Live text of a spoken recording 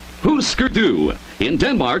Husker Du. In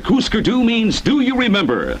Denmark, Husker Du means do you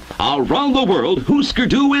remember? Around the world, Husker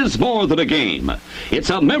Du is more than a game.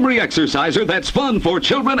 It's a memory exerciser that's fun for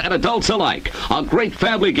children and adults alike. A great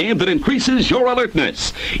family game that increases your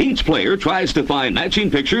alertness. Each player tries to find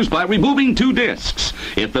matching pictures by removing 2 discs.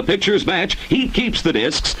 If the pictures match, he keeps the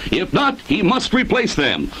discs. If not, he must replace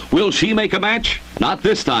them. Will she make a match? Not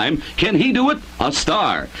this time. Can he do it? A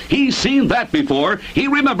star. He's seen that before. He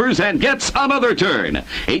remembers and gets another turn.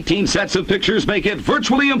 18 sets of pictures make it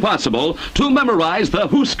virtually impossible to memorize the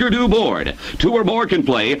Husker Du board. 2 or more can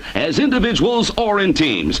play as individuals or in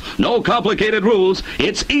teams. No complicated rules.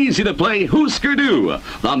 It's easy to play Husker Du,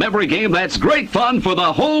 the memory game that's great fun for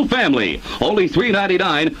the whole family. Only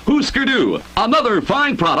 $3.99. Husker Du, another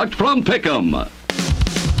fine product from Pick'em.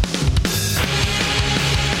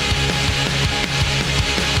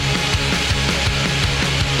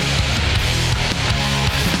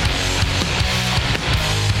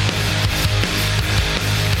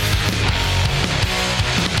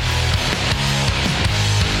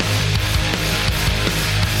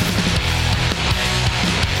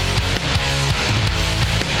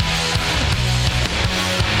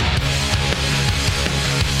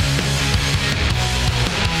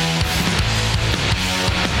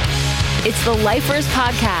 It's the LIFERS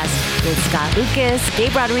podcast with Scott Lucas,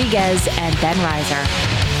 Gabe Rodriguez, and Ben Reiser.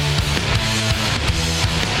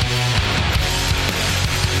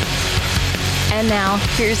 And now,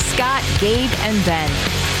 here's Scott, Gabe, and Ben.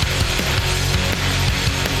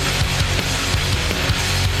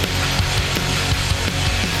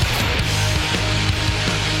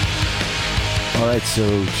 All right,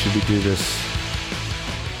 so should we do this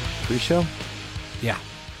pre-show? Yeah.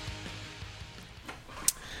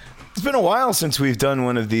 It's been a while since we've done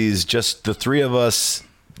one of these, just the 3 of us,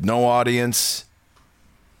 no audience,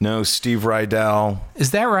 no Steve Rydell. Is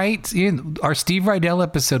that right? Our Steve Rydell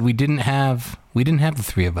episode, we didn't have the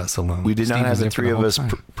 3 of us alone. We did Steve not have was the there for 3 of whole us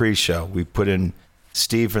time. pre-show. We put in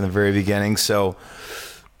Steve from the very beginning, so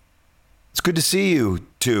it's good to see you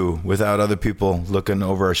two without other people looking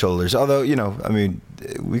over our shoulders. Although,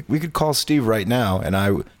 we could call Steve right now, and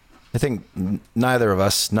I think none of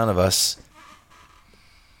us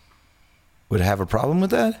would have a problem with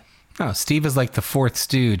that. No, Steve is like the 4th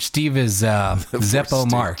stooge. Steve is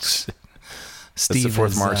Zeppo Marx. Steve That's the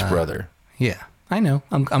 4th Marx brother. Yeah, I know.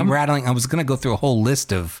 I'm rattling. I was going to go through a whole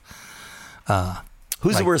list of...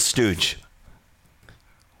 Who's the worst stooge?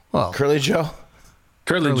 Well, Curly Joe?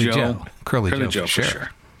 Curly Joe. Curly Joe, for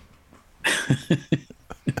sure.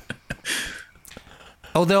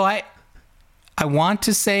 Although I want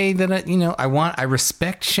to say that, I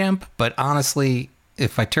respect Shemp, but honestly...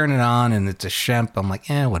 If I turn it on and it's a Shemp, I'm like,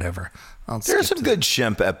 whatever. There are some good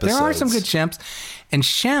Shemp episodes. There are some good Shemps. And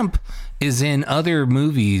Shemp is in other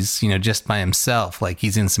movies, just by himself. Like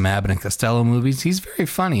he's in some Abbott and Costello movies. He's very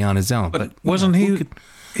funny on his own. But wasn't he?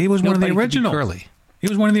 He was one of the originals. Curly. He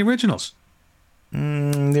was one of the originals.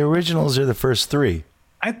 The originals are the first 3.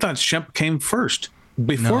 I thought Shemp came first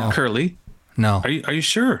before Curly. No. Are you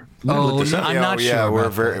sure? I'm not sure.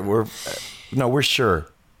 We're sure.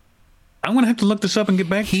 I'm going to have to look this up and get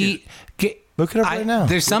back to you. Look it up right now.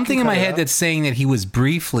 There's something in my head that's saying that he was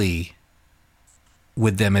briefly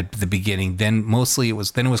with them at the beginning. Then mostly it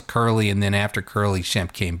was Curly, and then after Curly,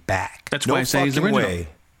 Shemp came back. That's why I say he's the original. Way.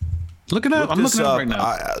 Look it up. I'm looking it up right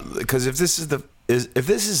now. Because if this is the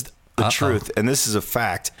truth and this is a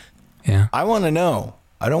fact, yeah, I want to know.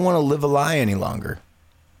 I don't want to live a lie any longer.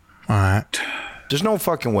 All right. There's no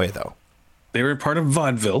fucking way though. They were part of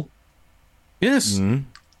vaudeville. Yes. Mm-hmm.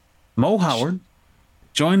 Mo Howard,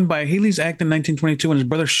 joined by Haley's Act in 1922 and his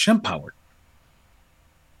brother Shemp Howard.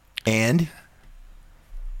 And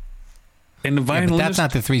the violinist. But that's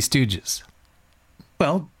not the 3 Stooges.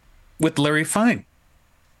 Well, with Larry Fine.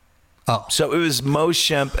 Oh. So it was Mo,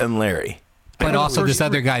 Shemp, and Larry. But also this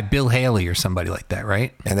other guy, Bill Haley or somebody like that,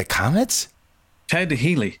 right? And the Comets? Ted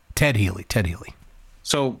Healy. Ted Healy.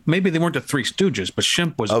 So maybe they weren't the 3 Stooges, but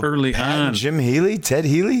Shemp was early on. Jim Healy? Ted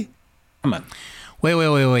Healy? Come on.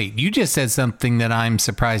 Wait. You just said something that I'm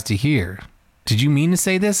surprised to hear. Did you mean to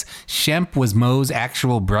say this? Shemp was Mo's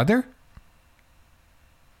actual brother?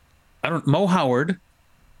 Mo Howard,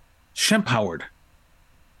 Shemp Howard.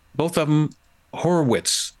 Both of them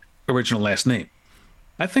Horowitz, original last name.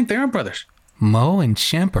 I think they are brothers. Mo and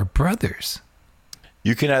Shemp are brothers.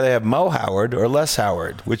 You can either have Mo Howard or Les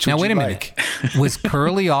Howard. Which now, would wait you a like? minute. Was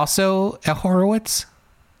Curly also a Horowitz?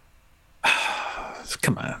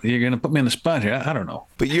 Come on. You're going to put me on the spot here. I don't know.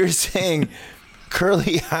 But you're saying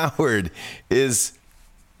Curly Howard is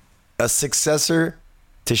a successor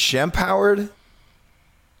to Shemp Howard?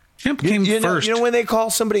 Shemp came first. You know when they call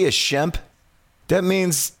somebody a Shemp, that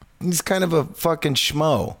means he's kind of a fucking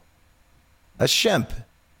schmo. A shemp.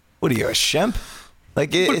 What are you, a shemp?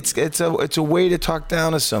 Like it's a way to talk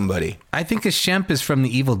down to somebody. I think a shemp is from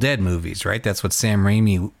the Evil Dead movies, right? That's what Sam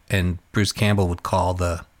Raimi and Bruce Campbell would call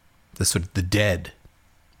the sort of the dead.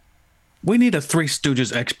 We need a Three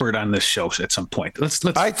Stooges expert on this show at some point. Let's.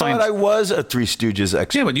 I thought I was a Three Stooges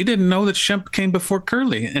expert. Yeah, but you didn't know that Shemp came before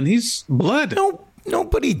Curly, and he's blood. No,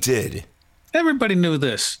 nobody did. Everybody knew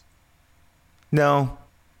this. No,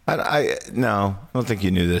 I don't think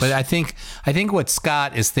you knew this. But I think what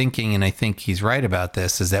Scott is thinking, and I think he's right about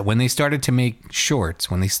this, is that when they started to make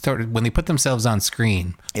shorts, when they put themselves on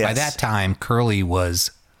screen, by that time Curly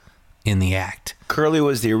was in the act. Curly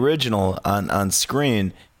was the original on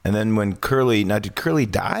screen. And then when Curly, now did Curly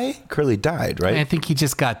die? Curly died, right? I think he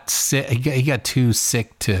just got sick. He got too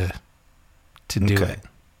sick to do it.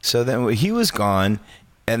 So then he was gone.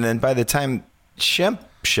 And then by the time Shemp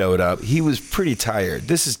showed up, he was pretty tired.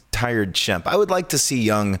 This is tired Shemp. I would like to see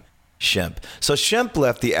young Shemp. So Shemp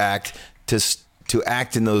left the act to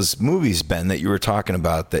act in those movies, Ben, that you were talking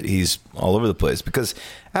about, that he's all over the place. Because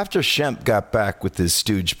after Shemp got back with his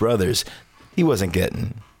Stooge brothers, he wasn't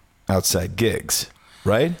getting outside gigs.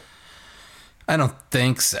 Right? I don't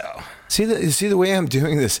think so. See the way I'm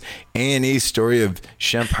doing this A&E story of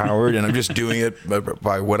Shemp Howard, and I'm just doing it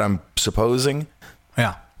by what I'm supposing?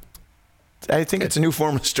 Yeah. I think it's a new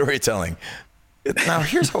form of storytelling. Now,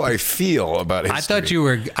 here's how I feel about history. I thought you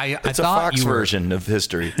were... It's a Fox version of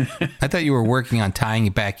history. I thought you were working on tying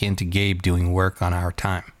it back into Gabe doing work on Our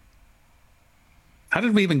Time. How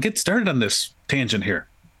did we even get started on this tangent here?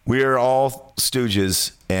 We are all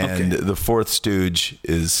Stooges, and the fourth Stooge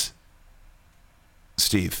is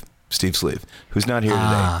Steve Sleeve, who's not here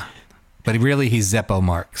today. But really, he's Zeppo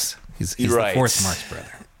Marx. He's right. The fourth Marx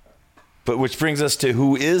brother. But which brings us to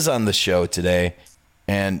who is on the show today,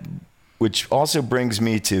 and which also brings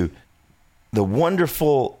me to the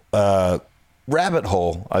wonderful rabbit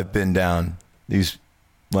hole I've been down these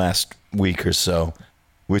last week or so,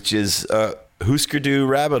 which is Husker Du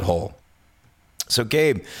rabbit hole. So,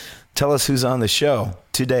 Gabe, tell us who's on the show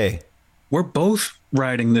today. We're both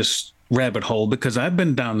riding this rabbit hole because I've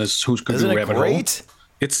been down this Husker Du rabbit hole.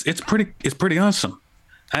 It's pretty awesome.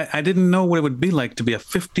 I didn't know what it would be like to be a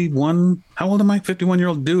 51. How old am I?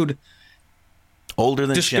 51-year-old dude. Older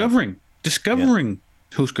than discovering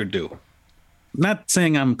Husker Du. Not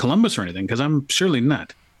saying I'm Columbus or anything, because I'm surely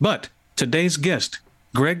not. But today's guest,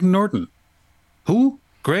 Greg Norton. Who?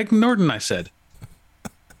 Greg Norton, I said.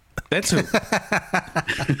 That's who.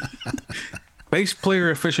 Bass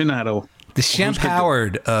player aficionado. The Shemp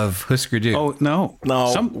Howard of Husker Du. Oh, no.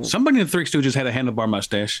 Somebody in the Three Stooges had a handlebar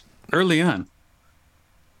mustache early on.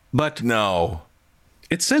 But no.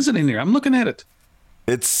 It says it in here. I'm looking at it.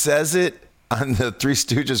 It says it on the Three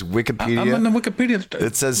Stooges Wikipedia. I'm on the Wikipedia.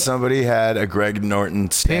 It says somebody had a Greg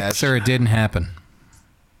Norton stash. Pics or it didn't happen.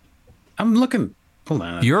 I'm looking. Hold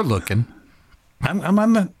on. You're looking. I'm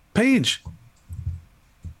on the page.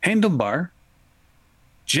 Handlebar.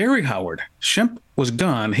 Jerry Howard. Shemp was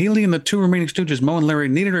gone. Healy and the two remaining Stooges, Moe and Larry,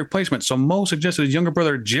 needed a replacement, so Moe suggested his younger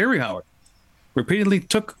brother, Jerry Howard, repeatedly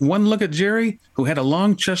took one look at Jerry, who had a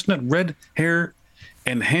long chestnut red hair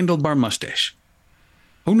and handlebar mustache.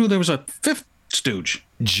 Who knew there was a fifth Stooge?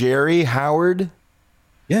 Jerry Howard?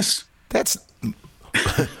 Yes. That's...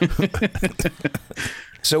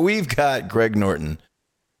 So we've got Greg Norton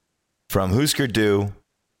from Husker Du.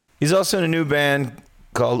 He's also in a new band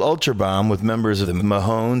called Ultrabomb with members of the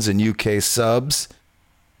Mahones and UK Subs.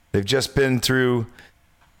 They've just been through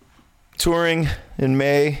touring in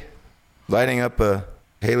May, lighting up a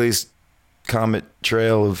Halley's Comet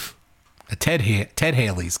trail of... A Ted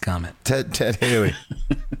Haley's Comet. Ted Haley.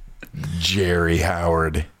 Jerry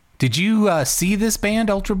Howard. Did you see this band,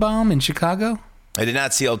 Ultrabomb, in Chicago? I did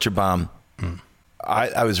not see Ultrabomb.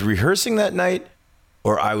 I was rehearsing that night,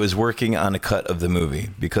 or I was working on a cut of the movie,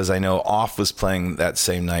 because I know Off was playing that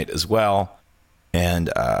same night as well. And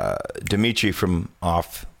Dimitri from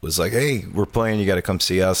Off was like, hey, we're playing, you got to come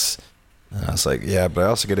see us. And I was like, yeah, but I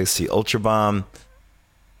also got to see Ultrabomb.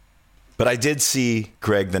 But I did see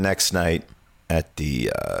Greg the next night at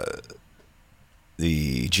the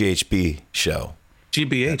GHB show.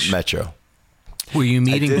 GBH. At Metro. Were you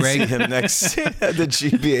meeting Greg? I did see him next at the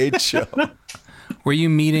GBH show. Were you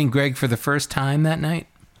meeting Greg for the first time that night?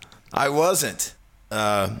 I wasn't.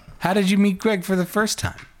 How did you meet Greg for the first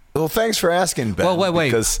time? Well, thanks for asking, Ben. Well,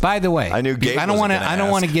 wait. By the way, I knew Gabe I don't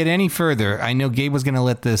want to get any further. I know Gabe was going to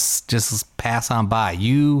let this just pass on by.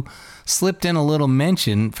 You slipped in a little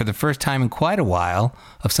mention for the first time in quite a while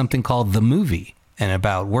of something called The Movie and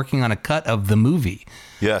about working on a cut of The Movie.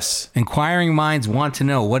 Yes. Inquiring minds want to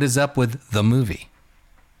know what is up with The Movie.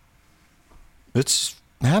 It's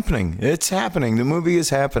happening. It's happening. The movie is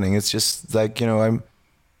happening. It's just like, I'm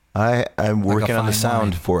working on the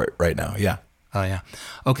sound for it right now. Yeah. Oh, yeah.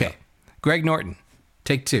 Okay. Yeah. Greg Norton,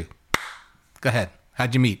 take 2. Go ahead.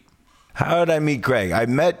 How'd you meet? How did I meet Greg?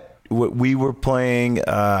 We were playing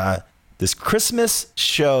this Christmas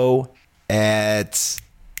show at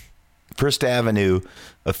First Avenue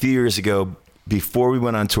a few years ago before we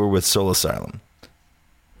went on tour with Soul Asylum.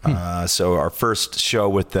 So our first show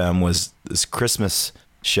with them was this Christmas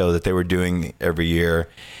show that they were doing every year.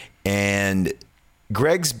 And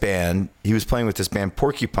Greg's band, he was playing with this band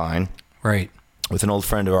Porcupine. Right. With an old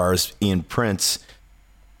friend of ours, Ian Prince.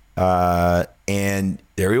 And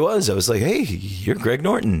there he was. I was like, hey, you're Greg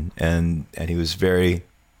Norton. And he was very,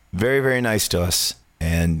 very, very nice to us.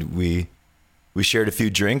 And we shared a few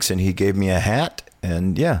drinks and he gave me a hat.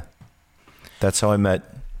 And yeah, that's how I met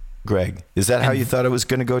Greg. Is that how you thought it was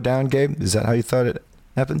going to go down, Gabe? Is that how you thought it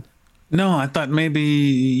happened? No, I thought maybe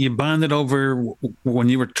you bonded over when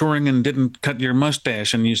you were touring and didn't cut your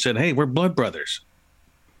mustache and you said, hey, we're blood brothers.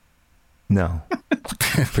 No,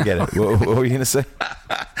 forget it. What were you going to say?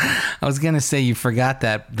 I was going to say you forgot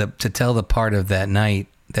to tell the part of that night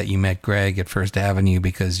that you met Greg at First Avenue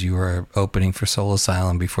because you were opening for Soul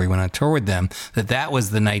Asylum before you went on tour with them, that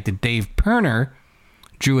was the night that Dave Perner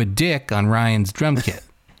drew a dick on Ryan's drum kit.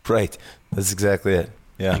 Right. That's exactly it.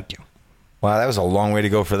 Yeah. Thank you. Wow, that was a long way to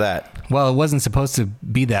go for that. Well, it wasn't supposed to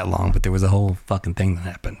be that long, but there was a whole fucking thing that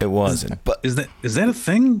happened. It wasn't. But is that a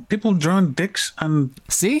thing? People drawing dicks on...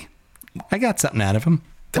 See? I got something out of him.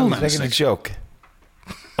 I was making a joke.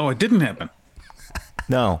 Oh, it didn't happen.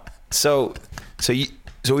 No. So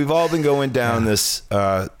we've all been going down this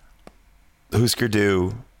Husker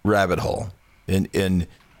Du rabbit hole in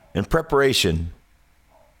preparation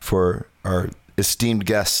for our esteemed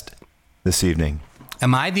guest this evening.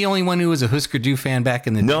 Am I the only one who was a Husker Du fan back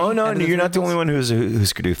in the day? No, you're not the only one who's a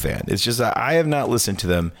Husker Du fan. It's just that I have not listened to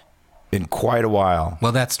them in quite a while.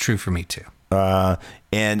 Well, that's true for me too.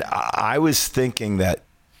 And I was thinking that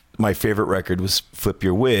my favorite record was Flip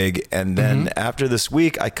Your Wig. And then after this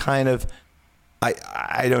week, I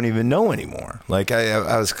don't even know anymore. Like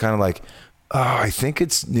I was kind of like, oh, I think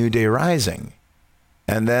it's New Day Rising.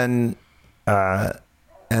 And then I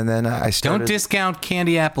started. Don't discount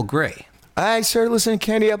Candy Apple Gray. I started listening to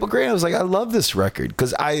Candy Apple Gray. I was like, I love this record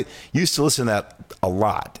because I used to listen to that a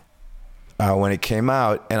lot when it came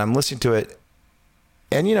out, and I'm listening to it.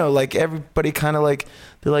 And, like everybody kind of like,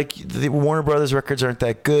 they're like, the Warner Brothers records aren't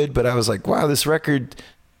that good. But I was like, wow, this record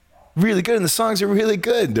really good. And the songs are really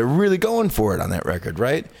good. They're really going for it on that record.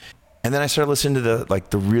 Right. And then I started listening to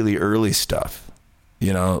the really early stuff,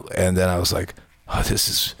 and then I was like, oh,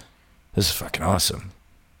 this is fucking awesome.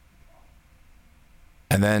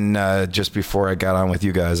 And then just before I got on with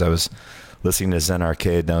you guys, I was listening to Zen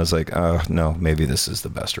Arcade and I was like, oh no, maybe this is the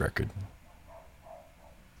best record.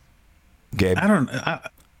 Gabe?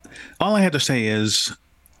 All I had to say is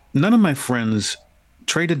none of my friends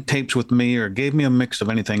traded tapes with me or gave me a mix of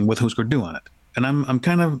anything with Husker Du on it. And I'm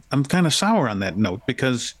kind of sour on that note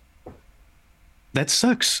because that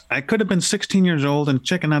sucks. I could have been 16 years old and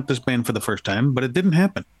checking out this band for the first time, but it didn't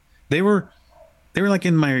happen. They were like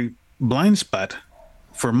in my blind spot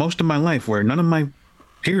for most of my life where none of my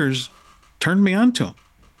peers turned me on to them.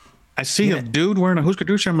 I see a dude wearing a Husker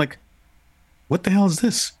Du shirt. I'm like, what the hell is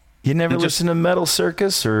this? You never listen to Metal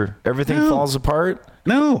Circus or Everything Falls Apart?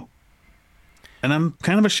 No. And I'm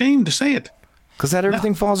kind of ashamed to say it. Because that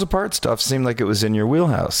Everything Falls Apart stuff seemed like it was in your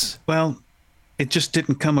wheelhouse. Well, it just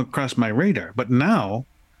didn't come across my radar. But now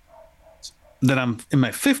that I'm in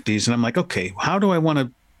my 50s and I'm like, okay, how do I want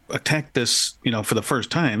to attack this, for the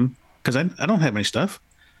first time? Because I don't have any stuff.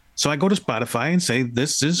 So I go to Spotify and say,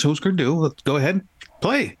 this is Husker Du. Let's go ahead,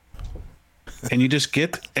 play. And you just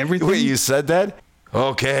get everything. Wait, you said that?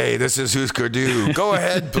 Okay, this is Husker Du. Go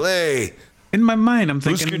ahead, play. In my mind, I'm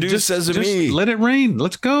thinking, Husker Du says to me. Let it rain.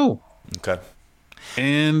 Let's go. Okay.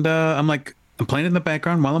 And I'm playing it in the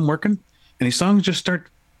background while I'm working. And these songs just start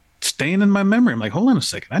staying in my memory. I'm like, hold on a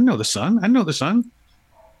second. I know the song. And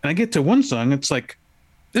I get to one song. It's like,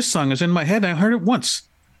 this song is in my head. I heard it once.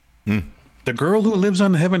 The Girl Who Lives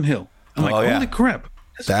on Heaven Hill. I'm like, holy crap.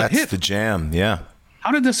 That's the jam. Yeah.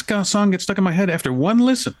 How did this song get stuck in my head after one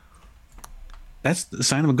listen? That's the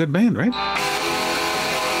sign of a good band, right?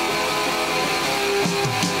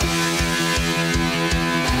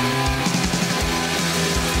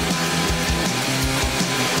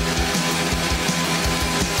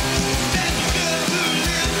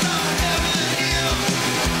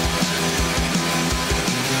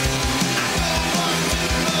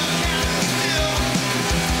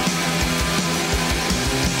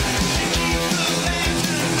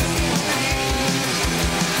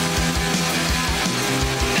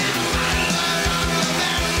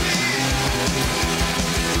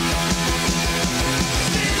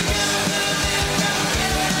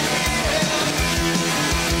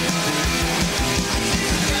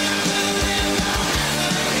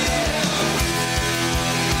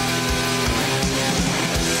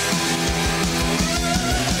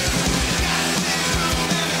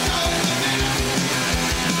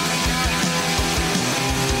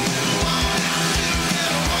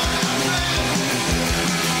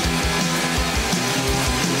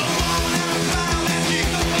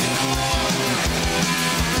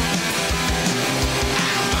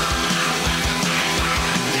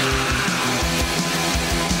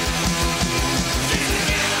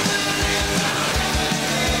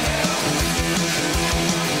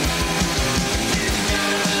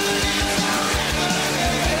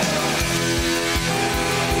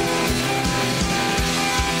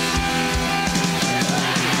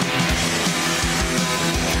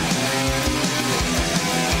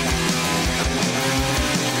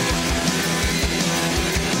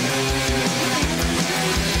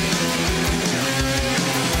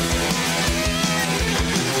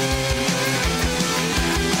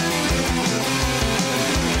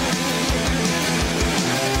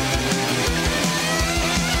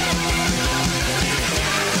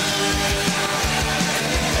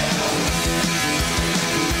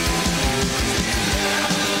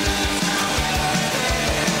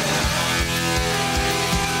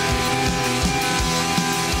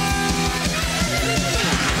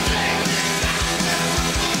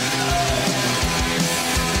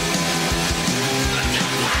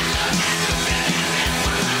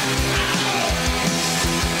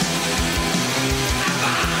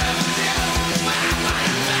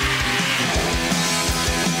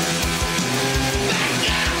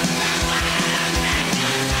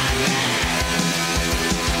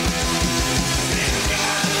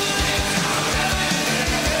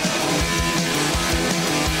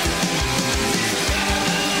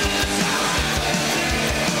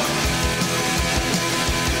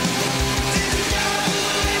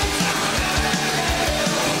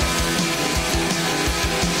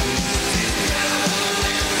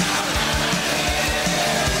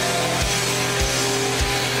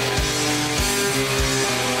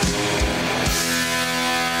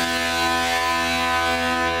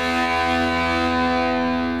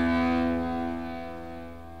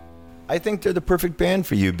 I think they're the perfect band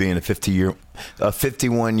for you, being a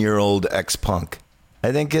 51-year-old ex-punk.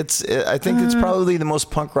 I think it's probably the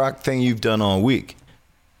most punk rock thing you've done all week.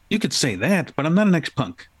 You could say that, but I'm not an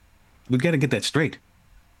ex-punk. We got to get that straight.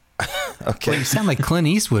 Okay. Well, you sound like Clint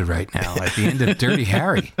Eastwood right now at the end of Dirty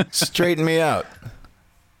Harry. Straighten me out.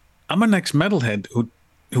 I'm an ex-metalhead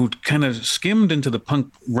who kind of skimmed into the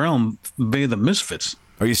punk realm via the Misfits.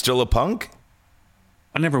 Are you still a punk?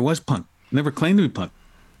 I never was punk. Never claimed to be punk.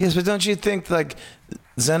 Yes, but don't you think like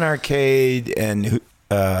Zen Arcade and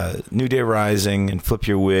New Day Rising and Flip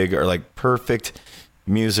Your Wig are like perfect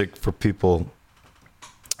music for people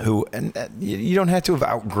who, and you don't have to have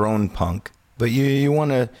outgrown punk, but you want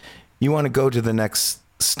to go to the next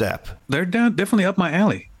step. They're definitely up my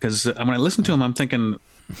alley because when I listen to them, I'm thinking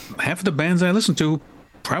half of the bands I listen to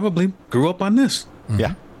probably grew up on this. Mm-hmm.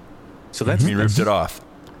 Yeah. So that's you ripped it off.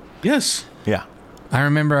 Yes. Yeah. I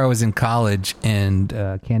remember I was in college and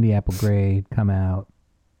Candy Apple Grey had come out,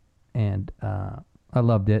 and I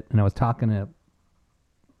loved it. And I was talking to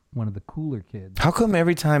one of the cooler kids. How come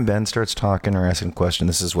every time Ben starts talking or asking a question,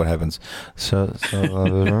 this is what happens? So I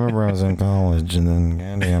remember I was in college, and then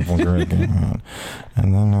Candy Apple Grey came out,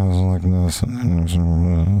 and then I was like this, and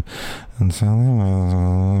Sally,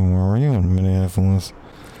 where were you in Minneapolis?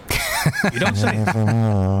 You don't say.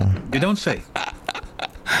 You don't say.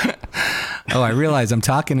 Oh, I realize I'm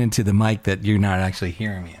talking into the mic that you're not actually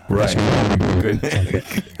hearing me on. Right.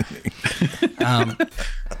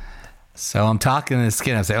 So I'm talking to this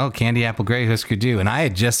kid. I say, "Oh, Candy Apple Grey, Husker Du," and I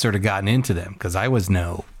had just sort of gotten into them because I was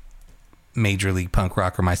no major league punk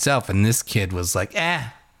rocker myself, and this kid was like,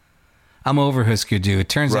 I'm over Husker Du. It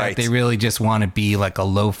turns out they really just want to be like a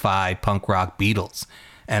lo-fi punk rock Beatles.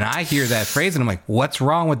 And I hear that phrase and I'm like, what's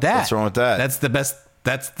wrong with that? What's wrong with that? That's the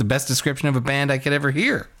best description of a band I could ever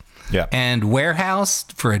hear. Yeah. And Warehouse,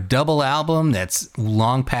 for a double album that's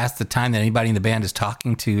long past the time that anybody in the band is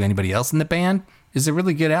talking to anybody else in the band, is a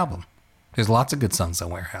really good album. There's lots of good songs on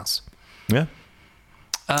Warehouse. Yeah.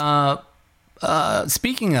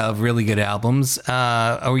 Speaking of really good albums,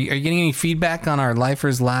 are you getting any feedback on our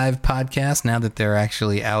Lifers Live podcast now that they're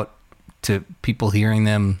actually out to people hearing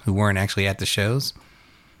them who weren't actually at the shows?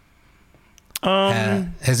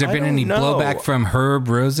 Has there been any blowback from Herb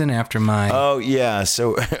Rosen after my... Oh, yeah.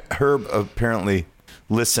 So Herb apparently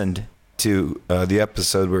listened to the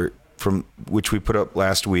episode from which we put up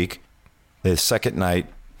last week, the second night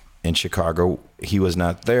in Chicago. He was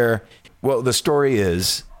not there. Well, the story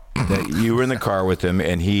is that you were in the car with him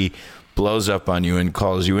and he blows up on you and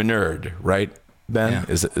calls you a nerd, right, Ben? Yeah.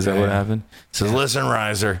 Is that what happened? He says, listen,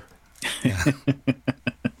 Riser,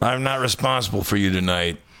 I'm not responsible for you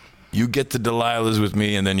tonight. You get to Delilah's with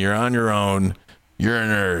me, and then you're on your own. You're a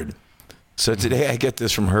nerd. So today I get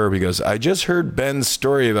this from Herb. He goes, I just heard Ben's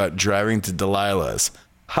story about driving to Delilah's.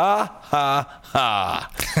 Ha, ha, ha.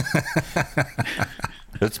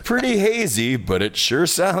 It's pretty hazy, but it sure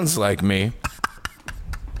sounds like me.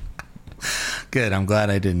 Good. I'm glad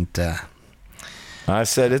I didn't... I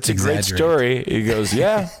said, it's a great story. He goes,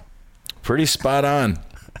 yeah, pretty spot on.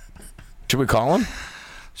 Should we call him?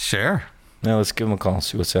 Sure. Now let's give him a call,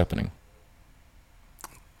 see what's happening.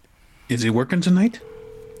 Is he working tonight?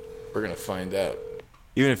 We're going to find out.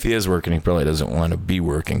 Even if he is working, he probably doesn't want to be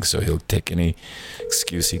working, so he'll take any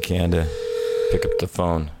excuse he can to pick up the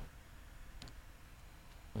phone.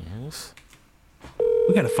 Yes.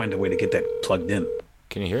 We got to find a way to get that plugged in.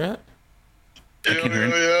 Can you hear it? I can hear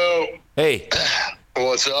him. Hey.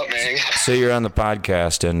 What's up, man? So you're on the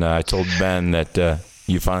podcast, and I told Ben that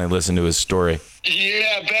you finally listened to his story.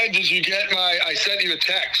 Yeah, Ben, did you get I sent you a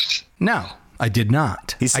text. No, I did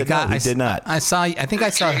not. He said he did not. I think I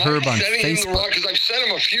saw Herb on Facebook. Because I've sent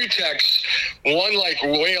him a few texts. One, like,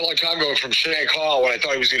 way a long time ago from Shank Hall when I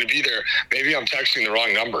thought he was going to be there. Maybe I'm texting the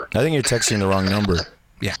wrong number. I think you're texting the wrong number.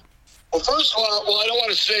 Yeah. Well, first of all, I don't want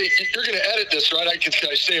to say, you're going to edit this, right? Can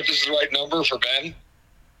I say if this is the right number for Ben?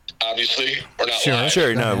 Obviously, we're not live.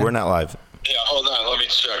 Sure, no, we're not live. Yeah, hold on, let me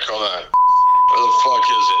check, hold on. Where the fuck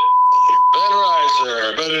is it? Ben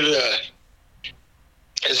Reiser,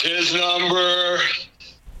 is his number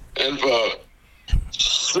info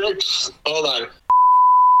 6? Hold on.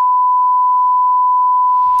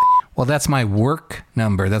 Well, that's my work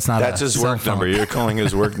number. That's his work number. You're calling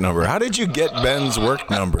his work number. How did you get Ben's work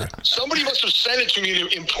number? Somebody must have sent it to me and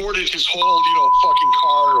imported his whole, fucking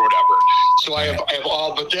card or whatever. So I have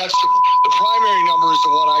all, but that's the primary number is the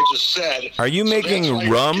one I just said. Are you making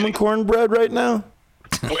rum cornbread right now?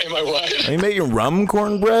 Am I what? Are you making rum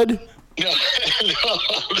cornbread? No,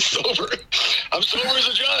 I'm sober. I'm sober as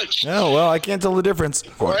a judge. Oh, well, I can't tell the difference.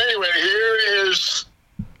 Well, anyway, here is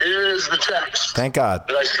is the text. Thank God.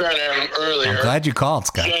 That I sent him earlier. I'm glad you called,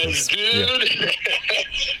 Scott. Says, dude,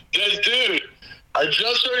 I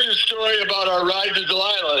just heard your story about our ride to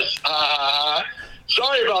Delilah's.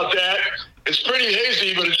 Sorry about that. It's pretty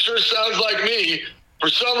hazy, but it sure sounds like me. For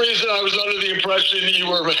some reason, I was under the impression you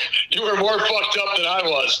were more fucked up than I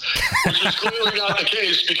was, which is clearly not the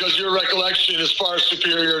case because your recollection is far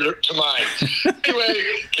superior to mine.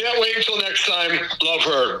 Anyway, can't wait until next time. Love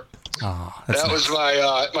her. Oh, that was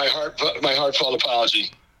my heartfelt apology.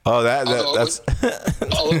 Oh, that's.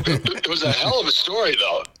 It was a hell of a story,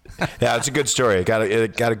 though. Yeah, it's a good story. It got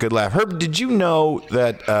a good laugh. Herb, did you know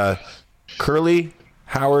that Curly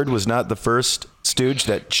Howard was not the first Stooge?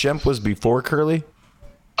 That Shemp was before Curly?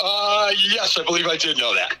 Yes, I believe I did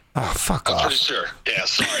know that. Oh, fuck off. I'm pretty sure. Yeah,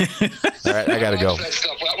 sorry. All right, I gotta go. That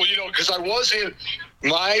stuff. Well, because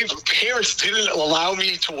my parents didn't allow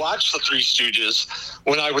me to watch the Three Stooges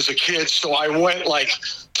when I was a kid, so I went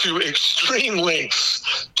to extreme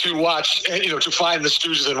lengths to watch, to find the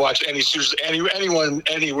Stooges and watch any Stooges, anyone,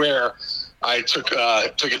 anywhere. I took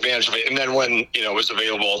advantage of it, and then when it was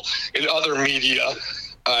available in other media,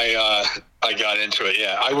 I got into it.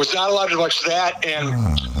 Yeah, I was not allowed to watch that.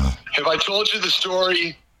 And have I told you the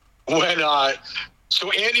story when? So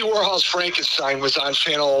Andy Warhol's Frankenstein was on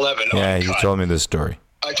Channel 11. Yeah, you told me this story.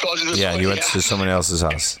 I told you this. Yeah, you went to someone else's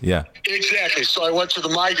house. Yeah. Exactly. So I went to the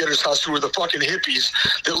My Getters house, who were the fucking hippies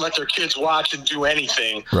that let their kids watch and do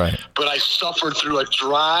anything. Right. But I suffered through a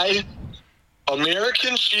dry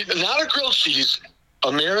American cheese, not a grilled cheese,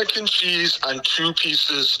 American cheese on 2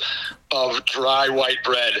 pieces of dry white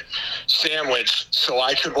bread sandwich, so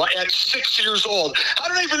I could, at 6 years old. I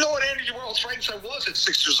don't even know what Andy Warhol's Frankenstein was at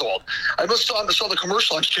 6 years old. I must have saw the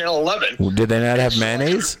commercial on Channel 11. Did they not have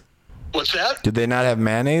mayonnaise? What's that? Did they not have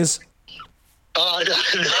mayonnaise? No,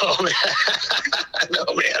 no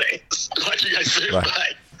mayonnaise. What you guys do?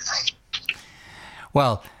 Bye.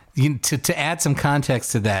 Well, to add some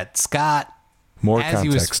context to that, Scott. More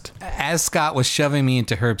context. As Scott was shoving me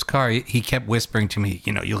into Herb's car, he kept whispering to me,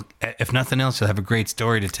 you'll, if nothing else, you'll have a great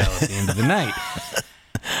story to tell at the end of the night.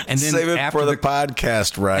 And then save it for the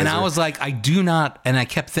podcast, right? And I was like, I do not. And I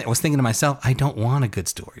was thinking to myself, I don't want a good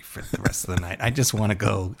story for the rest of the night. I just want to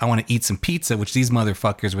go. I want to eat some pizza, which these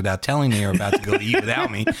motherfuckers, without telling me, are about to go eat without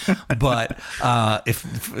me. But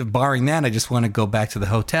if barring that, I just want to go back to the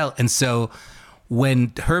hotel. And so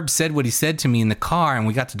when Herb said what he said to me in the car and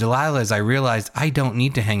we got to Delilah's, I realized I don't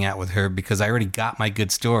need to hang out with Herb because I already got my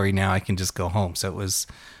good story. Now I can just go home. So it was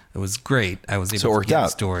great. I was able to get the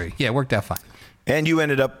story. Yeah, it worked out fine. And you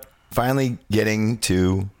ended up finally getting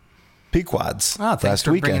to Pequod's last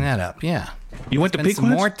weekend. Bringing that up. Yeah. You went to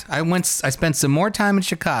Pequod's? I spent some more time in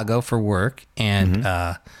Chicago for work, and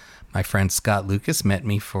my friend Scott Lucas met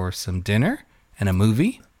me for some dinner and a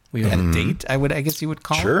movie. We had a date, I guess you would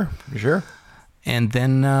call it. Sure. And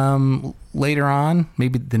then later on,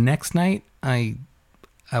 maybe the next night, I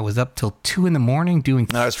was up till 2 a.m. doing.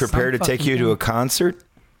 I was prepared to take you to a concert.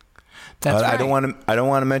 That's right. I don't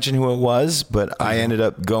want to mention who it was, but I ended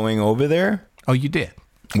up going over there. Oh, you did?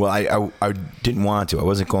 Well, I didn't want to. I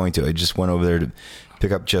wasn't going to. I just went over there to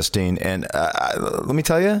pick up Justine, and let me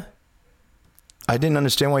tell you, I didn't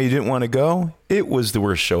understand why you didn't want to go. It was the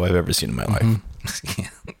worst show I've ever seen in my life. Yeah.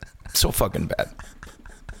 So fucking bad.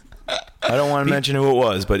 I don't want to mention who it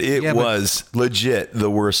was, but it was legit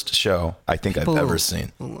the worst show I think I've ever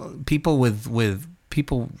seen. People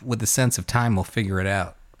with a sense of time will figure it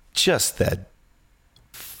out. Just that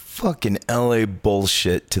fucking LA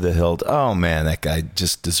bullshit to the hilt. Oh man, that guy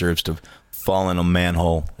just deserves to fall in a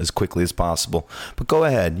manhole as quickly as possible. But go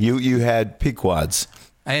ahead. You had Pequod's.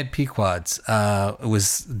 I had Pequod's. It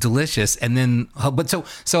was delicious. And then,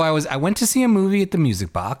 so I went to see a movie at the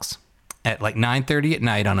Music Box at like 9:30 at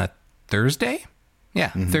night on a Thursday. Yeah,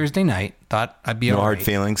 Thursday night. Thought I'd be all right. No hard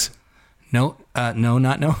feelings? No,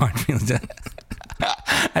 not no hard feelings.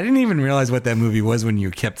 I didn't even realize what that movie was when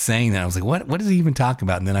you kept saying that. I was like, what is he even talking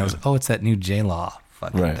about? And then I was, it's that new J-Law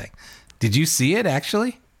fucking thing. Did you see it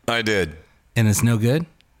actually? I did. And it's no good?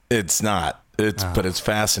 It's not. But it's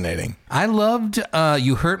fascinating. I loved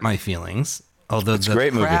You Hurt My Feelings, although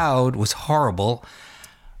the crowd was horrible.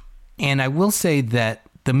 And I will say that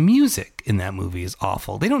the music in that movie is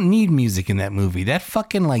awful. They don't need music in that movie. That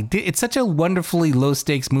fucking it's such a wonderfully low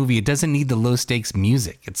stakes movie. It doesn't need the low stakes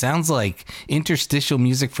music. It sounds like interstitial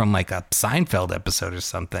music from like a Seinfeld episode or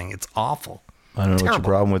something. It's awful. I don't know what your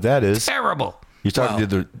problem with that is. Terrible. You're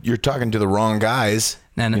talking to the wrong guys.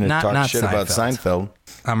 Not shit Seinfeld. About Seinfeld.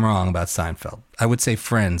 I'm wrong about Seinfeld. I would say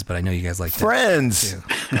Friends, but I know you guys like Friends. That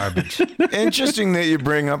too. Garbage. Interesting that you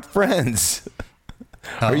bring up Friends.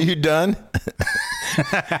 Are you done?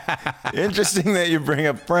 Interesting that you bring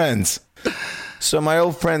up Friends. So my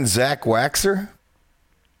old friend Zach Waxer.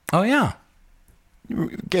 Oh, yeah.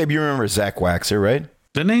 Gabe, you remember Zach Waxer, right?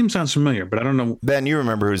 The name sounds familiar, but I don't know. Ben, you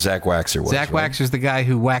remember who Zach Waxer was, Zach right? Waxer's the guy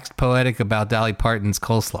who waxed poetic about Dolly Parton's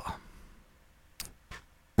coleslaw.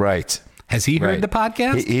 Right. Has he heard the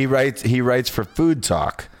podcast? He writes for Food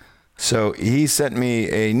Talk. So he sent me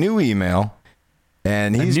a new email,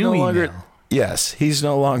 and he's no longer... Yes, he's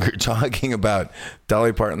no longer talking about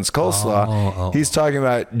Dolly Parton's coleslaw. He's talking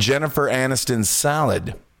about Jennifer Aniston's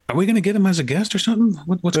salad. Are we going to get him as a guest or something?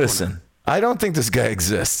 What's Listen, going on? I don't think this guy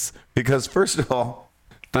exists because, first of all...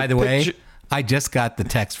 By the way, I just got the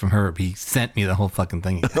text from Herb. He sent me the whole fucking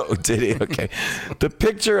thing. Oh, did he? Okay. The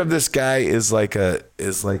picture of this guy is like a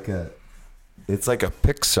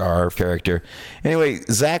Pixar character. Anyway,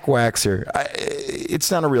 Zach Waxer, it's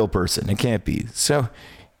not a real person. It can't be. So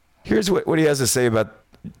here's what he has to say about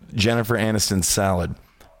Jennifer Aniston's salad.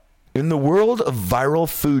 In the world of viral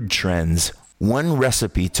food trends, one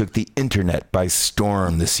recipe took the internet by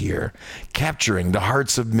storm this year, capturing the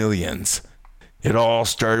hearts of millions. It all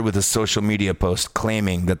started with a social media post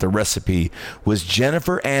claiming that the recipe was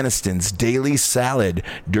Jennifer Aniston's daily salad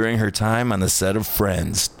during her time on the set of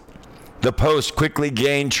Friends. The post quickly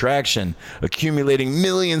gained traction, accumulating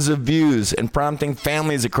millions of views and prompting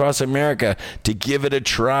families across America to give it a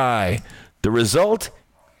try. The result?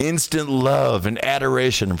 Instant love and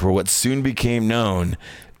adoration for what soon became known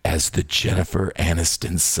as the Jennifer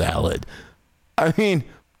Aniston salad. I mean,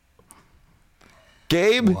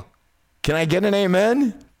 Gabe, can I get an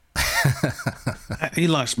amen? He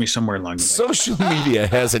lost me somewhere along the way. Social media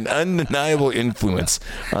has an undeniable influence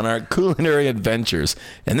on our culinary adventures,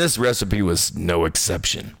 and this recipe was no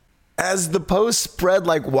exception. As the post spread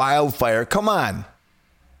like wildfire, come on.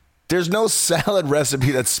 There's no salad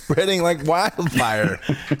recipe that's spreading like wildfire.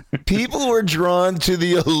 People were drawn to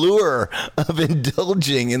the allure of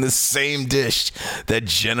indulging in the same dish that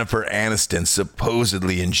Jennifer Aniston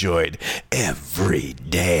supposedly enjoyed every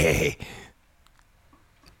day.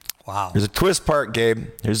 Wow. There's a twist part, Gabe.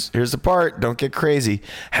 Here's the part. Don't get crazy.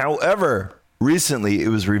 However, recently it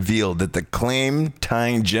was revealed that the claim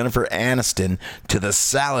tying Jennifer Aniston to the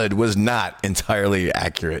salad was not entirely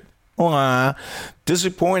accurate.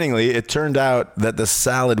 Disappointingly, it turned out that the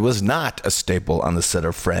salad was not a staple on the set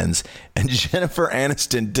of Friends, and Jennifer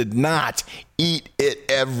Aniston did not eat it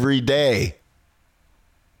every day.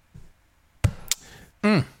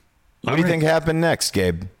 What do you think happened next,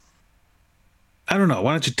 Gabe? I don't know.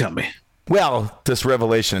 Why don't you tell me? Well, this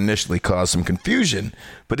revelation initially caused some confusion,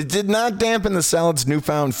 but it did not dampen the salad's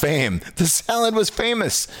newfound fame. The salad was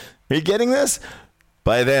famous. Are you getting this?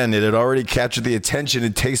 By then, it had already captured the attention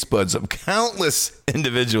and taste buds of countless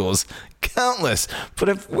individuals. Countless. But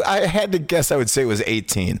if I had to guess, I would say it was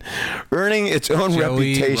 18. Earning its own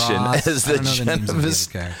Joey, reputation Ross, as the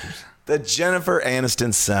Jennifer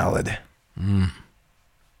Aniston salad.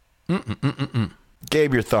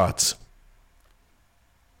 Gabe, your thoughts?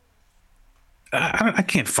 I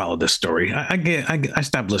can't follow this story. I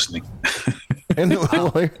stopped listening.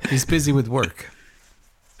 He's busy with work.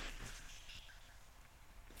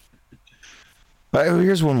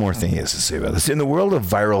 Here's one more thing he has to say about this. In the world of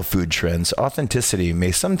viral food trends, authenticity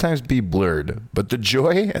may sometimes be blurred, but the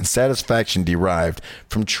joy and satisfaction derived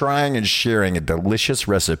from trying and sharing a delicious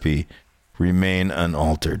recipe remain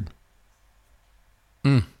unaltered.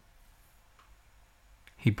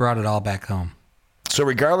 He brought it all back home. So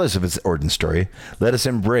regardless of its origin story, let us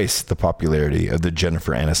embrace the popularity of the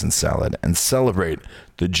Jennifer Aniston salad and celebrate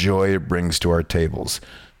the joy it brings to our tables.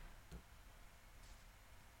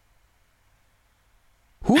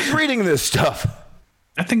 Who's reading this stuff?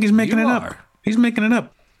 I think he's making it up. He's making it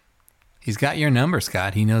up. He's got your number,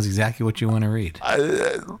 Scott. He knows exactly what you want to read.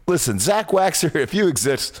 Listen, Zach Waxer, if you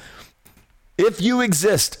exist,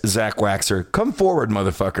 Zach Waxer, come forward,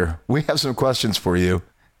 motherfucker. We have some questions for you.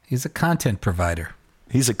 He's a content provider.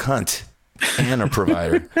 He's a cunt and a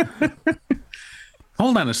provider.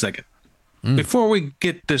 Hold on a second. Before we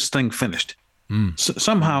get this thing finished,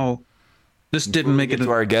 somehow this didn't make it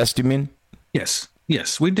to our guest, you mean? Yes.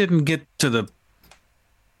 Yes, we didn't get to the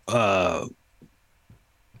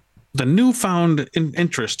newfound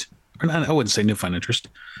interest. Or not, I wouldn't say newfound interest.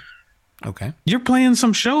 Okay. You're playing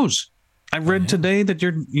some shows. I read today that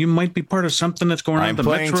you might be part of something that's going on at the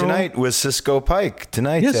Metro. I'm playing tonight with Cisco Pike.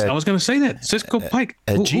 Yes, I was going to say that. Cisco Pike.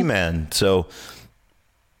 At G-Man. So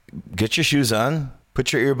get your shoes on,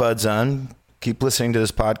 put your earbuds on, keep listening to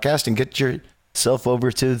this podcast, and get yourself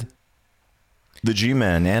over to the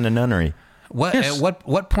G-Man and a nunnery. At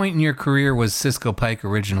what point in your career was Cisco Pike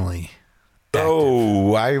originally active?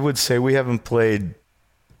 Oh, I would say we haven't played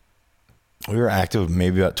We were active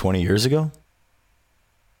maybe about 20 years ago.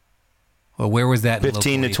 Well, where was that?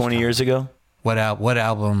 15 to 20 years ago. What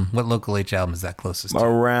album? What local H album is that closest to?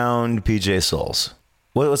 Around PJ Souls.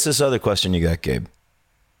 What's this other question you got, Gabe?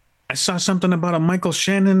 I saw something about a Michael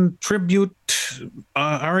Shannon tribute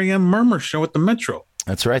REM Murmur show at the Metro.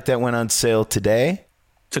 That's right. That went on sale today.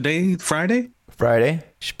 Today, Friday? Friday. You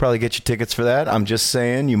should probably get your tickets for that. I'm just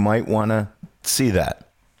saying you might want to see that.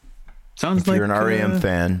 Sounds if like you're an REM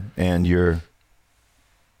fan and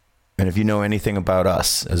if you know anything about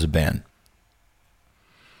us as a band.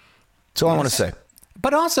 That's all I want to say.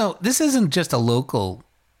 But also, this isn't just a local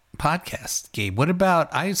podcast, Gabe. What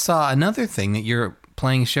about, I saw another thing that you're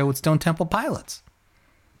playing a show with Stone Temple Pilots.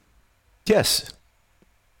 Yes.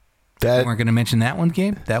 You weren't going to mention that one,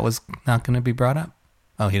 Gabe? That was not going to be brought up?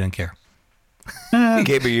 Oh, he didn't care.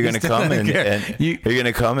 Gabe, are you going to come and you're going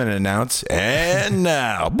to come and announce? And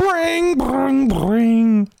now, bring.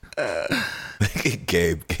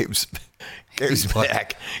 Gabe's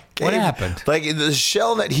back. What happened? Like the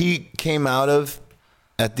shell that he came out of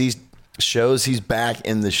at these shows, he's back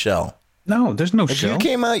in the shell. No, there's no Like shell. You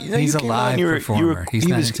came out. He's a live performer. He's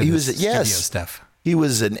not into the studio stuff. He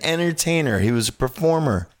was an entertainer. He was a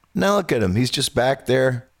performer. Now look at him. He's just back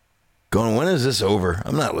there going, when is this over?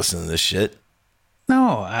 I'm not listening to this shit.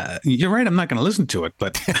 No, you're right. I'm not going to listen to it.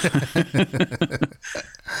 But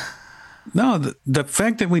no, the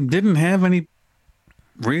fact that we didn't have any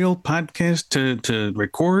real podcast to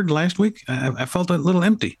record last week, I felt a little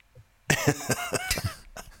empty.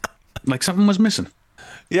 Like something was missing.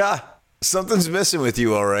 Yeah, something's missing with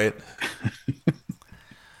you, all right.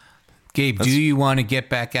 Gabe, do you want to get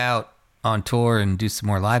back out on tour and do some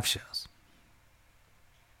more live shows?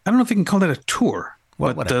 I don't know if you can call that a tour,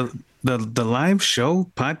 but whatever. the live show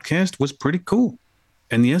podcast was pretty cool.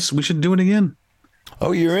 And yes, we should do it again.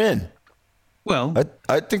 Oh, you're in. Well,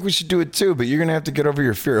 I think we should do it too, but you're going to have to get over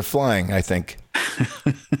your fear of flying, I think.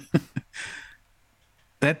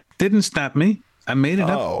 that didn't stop me. I made it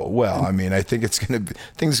up. Oh, well, I mean, I think it's going to be,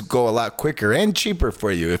 things go a lot quicker and cheaper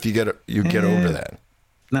for you if you get over that.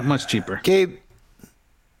 Not much cheaper. Gabe,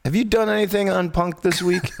 have you done anything on punk this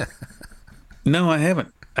week? No, I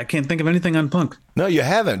haven't. I can't think of anything on punk. No, you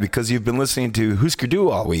haven't, because you've been listening to Husker Du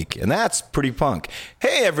all week, and that's pretty punk.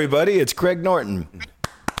 Hey, everybody, it's Greg Norton.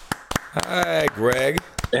 Hi, Greg.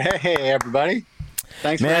 Hey, everybody.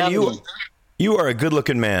 Thanks for having me. You are a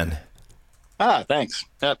good-looking man. Thanks.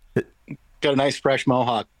 Got a nice fresh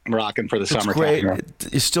mohawk rocking for the summertime. Great.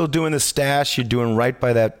 You're still doing the stash. You're doing right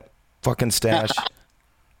by that fucking stash.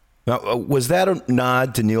 Now, was that a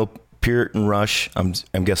nod to Neil Peart and Rush? I'm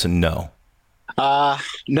guessing no.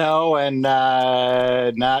 No, and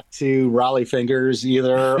not to Raleigh Fingers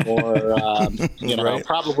either, or Right.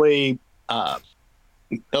 probably a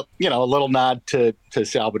little nod to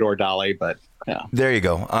Salvador Dali, but yeah. There you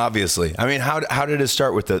go. Obviously, I mean, how did it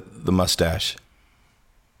start with the mustache?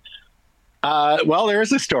 Well,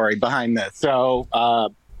 there's a story behind this. So,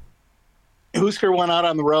 Husker went out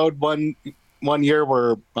on the road one year.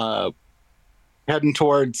 We're heading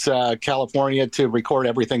towards California to record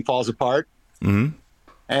Everything Falls Apart. Mm-hmm.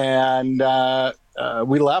 And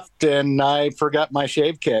we left, and I forgot my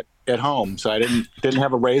shave kit at home, so I didn't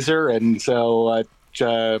have a razor, and so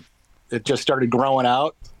it just started growing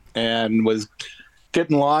out and was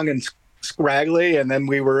getting long and scraggly. And then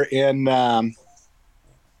we were in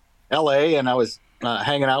L.A., and I was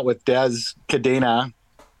hanging out with Des Cadena,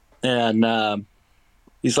 and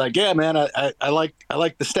he's like, "Yeah, man, I like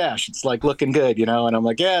the stash. It's like looking good, you know." And I'm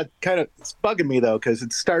like, "Yeah, it's bugging me though, because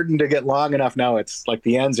it's starting to get long enough now. It's like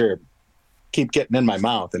the ends keep getting in my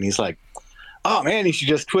mouth." And he's like, "Oh man, you should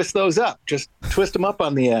just twist those up. Just twist them up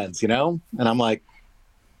on the ends, you know." And I'm like,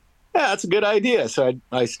 "Yeah, that's a good idea." So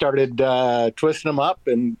I started twisting them up,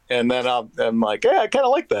 and then I'm like, "Yeah, I kind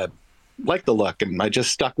of like that, like the look," and I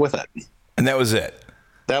just stuck with it. And that was it.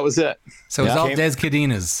 That was it. So it was all Des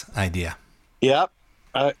Cadena's idea. Yep.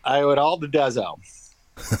 I owe it all to Dezo.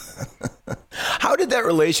 How did that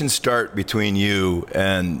relation start between you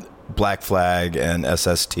and Black Flag and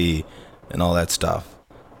SST and all that stuff?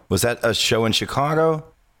 Was that a show in Chicago?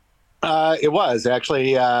 It was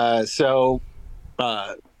actually. So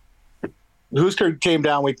Husker came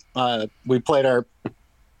down. We played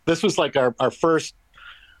this was like our first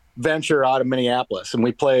venture out of Minneapolis, and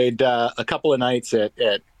we played a couple of nights at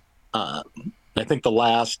I think the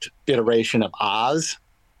last iteration of Oz.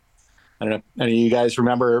 I don't know if any of you guys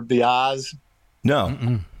remember the Oz. No.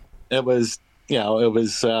 Mm-mm. It was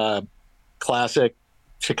classic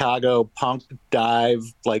Chicago punk dive.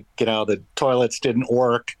 Like, the toilets didn't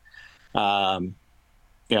work.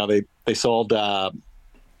 They sold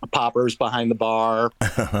poppers behind the bar.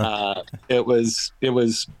 It was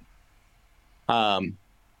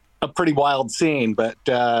a pretty wild scene, but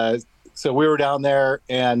so we were down there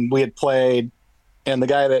and we had played, and the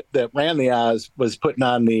guy that ran the Oz was putting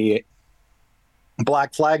on the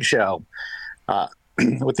Black Flag show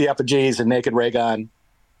with the Effigies and Naked Raygun,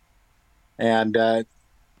 and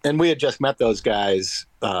we had just met those guys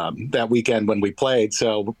that weekend when we played,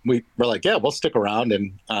 so we were like, yeah, we'll stick around,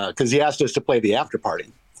 and because he asked us to play the after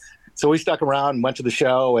party, so we stuck around and went to the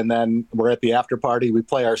show, and then we're at the after party. We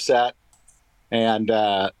play our set, and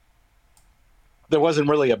there wasn't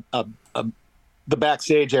really the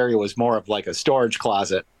backstage area was more of like a storage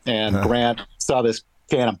closet, and Grant saw this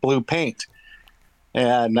can of blue paint,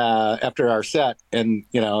 and after our set, and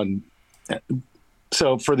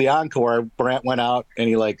so for the encore, Grant went out and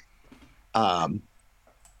he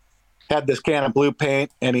had this can of blue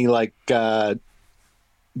paint, and he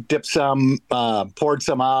dipped some, poured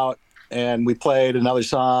some out, and we played another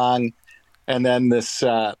song, and then this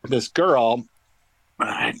girl,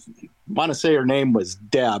 I want to say her name was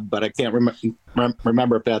Deb, but I can't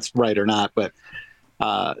remember if that's right or not. But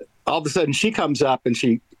all of a sudden, she comes up and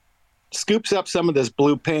she scoops up some of this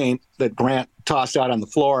blue paint that Grant tossed out on the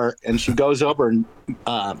floor, and she goes over and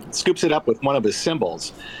scoops it up with one of his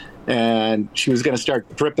cymbals, and she was going to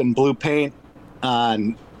start dripping blue paint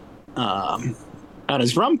on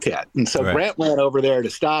his drum kit. And so Grant went over there to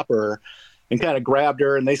stop her and kind of grabbed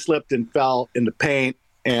her, and they slipped and fell into paint.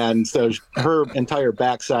 And so her entire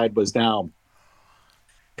backside was now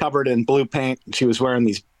covered in blue paint. She was wearing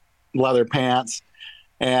these leather pants,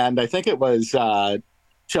 and I think it was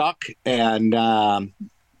Chuck and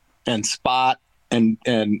Spot and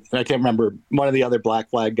I can't remember, one of the other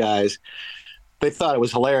Black Flag guys. They thought it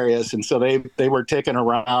was hilarious, and so they were taking her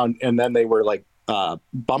around, and then they were like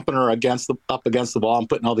bumping her up against the wall and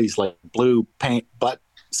putting all these like blue paint butt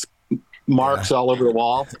marks all over the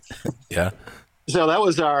wall. Yeah. So that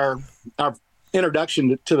was our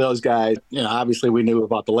introduction to those guys. Obviously we knew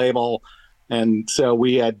about the label, and so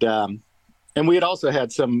we had also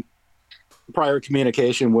had some prior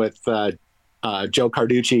communication with Joe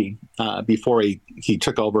Carducci before he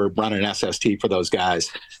took over running SST for those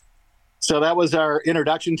guys. So that was our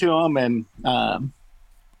introduction to them, and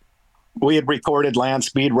we had recorded Land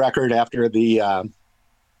Speed Record after the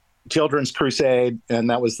Children's Crusade, and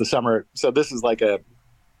that was the summer. So this is like a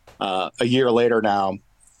year later now,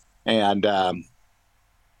 and I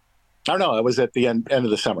don't know. It was at the end of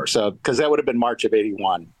the summer, so because that would have been March of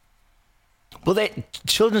 '81. Well, that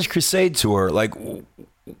Children's Crusade tour, like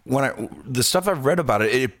the stuff I've read about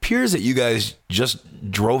it, it appears that you guys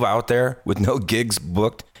just drove out there with no gigs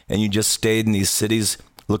booked, and you just stayed in these cities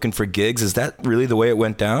looking for gigs. Is that really the way it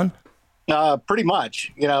went down? Pretty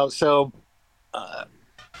much, so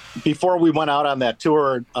before we went out on that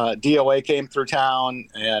tour, DOA came through town,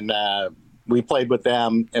 and we played with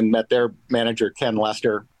them and met their manager, Ken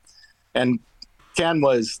Lester. And Ken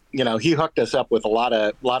was, he hooked us up with a lot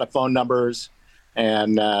of phone numbers.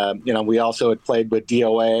 And, we also had played with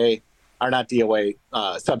DOA, or not DOA,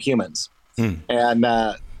 Subhumans. And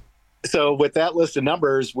so with that list of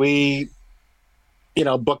numbers, we,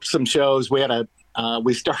 booked some shows.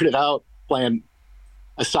 We started out playing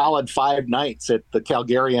a solid 5 nights at the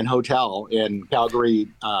Calgarian Hotel in Calgary,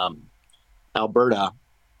 Alberta,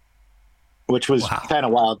 which was kind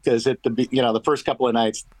of wild because at the first couple of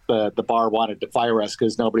nights, the bar wanted to fire us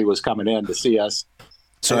because nobody was coming in to see us.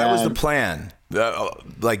 So that was the plan.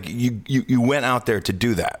 Like you went out there to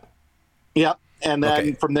do that. Yep. And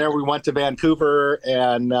then from there we went to Vancouver,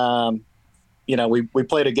 and we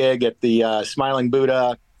played a gig at the Smiling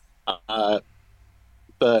Buddha.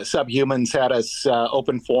 The Subhumans had us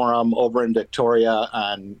open for them over in Victoria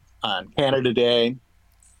on Canada Day.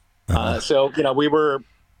 So we were,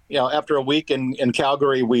 after a week in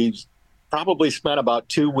Calgary, we probably spent about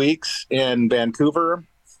 2 weeks in Vancouver.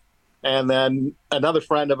 And then another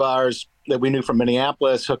friend of ours that we knew from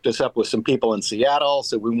Minneapolis hooked us up with some people in Seattle.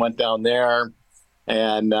 So we went down there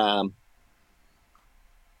and, got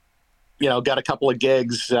a couple of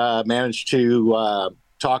gigs, managed to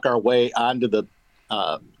talk our way onto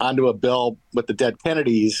a bill with the Dead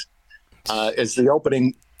Kennedys as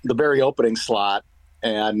the very opening slot.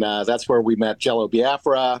 And that's where we met Jello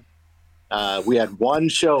Biafra. We had one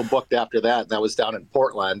show booked after that, and that was down in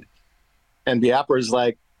Portland. And Biafra's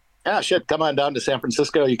like, shit, come on down to San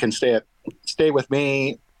Francisco. You can stay with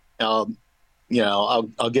me. I'll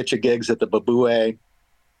get you gigs at the Baboué.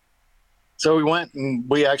 So we went, and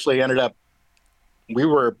we actually ended up, we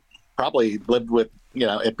were probably lived with,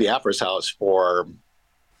 at Biafra's house for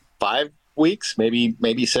 5 weeks,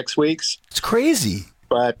 maybe 6 weeks. It's crazy.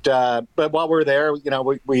 But while we were there,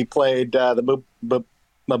 we played the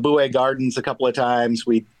Mabue Gardens a couple of times.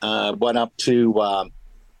 We went up to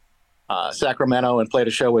Sacramento and played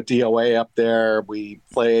a show with DOA up there. We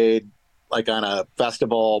played like on a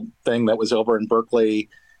festival thing that was over in Berkeley.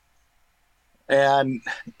 And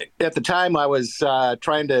at the time, I was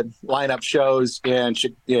trying to line up shows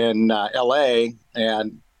in LA,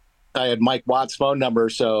 and I had Mike Watt's phone number.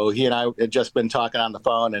 So he and I had just been talking on the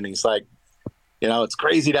phone, and he's like, it's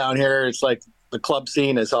crazy down here. It's like the club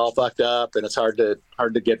scene is all fucked up, and it's hard to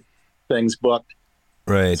get things booked.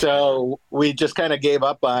 Right. So we just kind of gave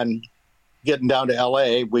up on getting down to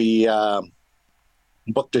LA. We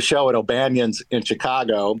booked a show at O'Banion's in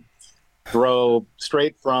Chicago, drove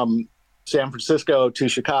straight from San Francisco to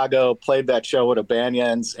Chicago, played that show at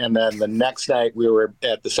O'Banion's, and then the next night we were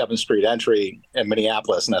at the 7th Street entry in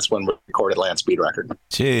Minneapolis, and that's when we recorded Land Speed Record.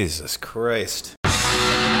 Jesus Christ.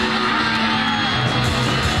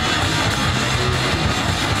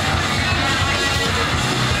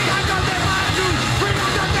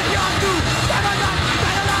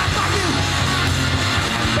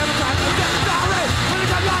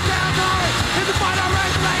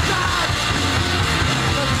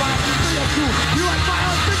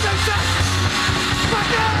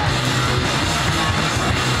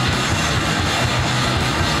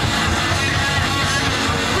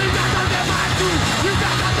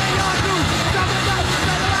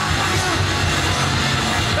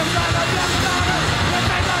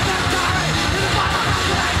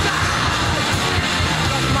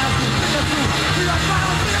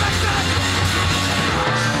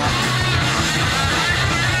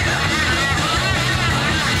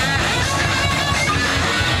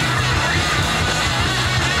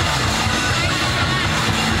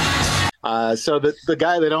 So the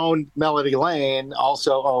guy that owned Melody Lane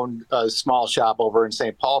also owned a small shop over in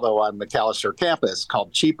St. Paul, though, on McAllister campus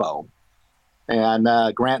called Cheapo. And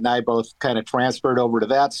Grant and I both kind of transferred over to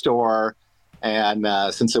that store. And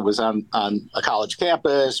since it was on a college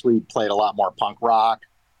campus, we played a lot more punk rock.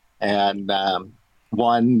 And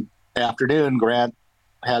one afternoon, Grant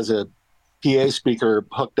has a PA speaker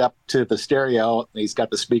hooked up to the stereo. He's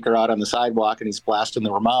got the speaker out on the sidewalk, and he's blasting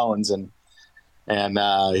the Ramones. And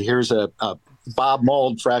here's a Bob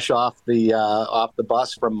Mould fresh off the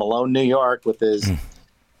bus from Malone, New York, with his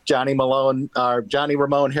Johnny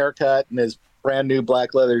Ramone haircut and his brand new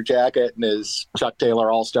black leather jacket and his Chuck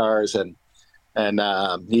Taylor All-Stars. And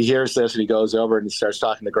he hears this, and he goes over and he starts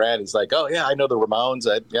talking to Grant. He's like, "Oh yeah, I know the Ramones."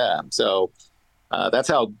 So that's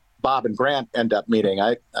how Bob and Grant end up meeting.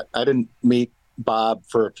 I didn't meet Bob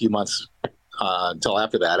for a few months until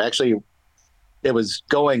after that. Actually, it was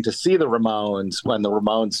going to see the Ramones when the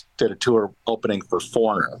Ramones did a tour opening for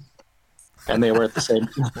Foreigner, and they were at the same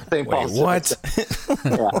Wait, what?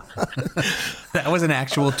 Yeah. That was an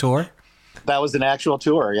actual tour? That was an actual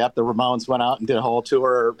tour. Yep, the Ramones went out and did a whole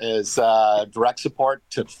tour as direct support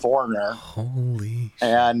to Foreigner. Holy shit.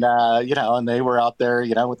 And and they were out there,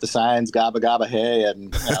 with the signs "Gabba Gabba Hey,"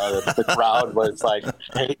 and the crowd was like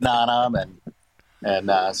hating on them,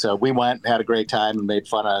 and so we went, had a great time, and made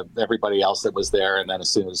fun of everybody else that was there. And then as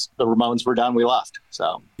soon as the Ramones were done, we left.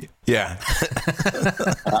 So yeah,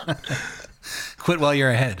 quit while you're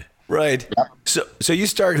ahead. Right. Yep. So you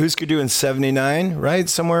started Husker Du in '79, right?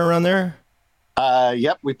 Somewhere around there.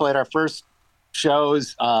 Yep. We played our first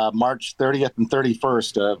shows March 30th and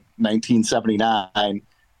 31st of 1979.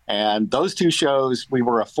 And those two shows, we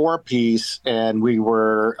were a 4-piece, and we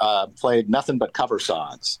were played nothing but cover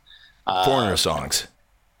songs. Foreigner songs.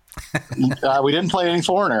 We didn't play any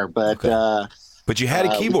Foreigner, but okay. But you had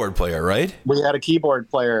a keyboard player, right? We had a keyboard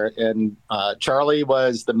player, and Charlie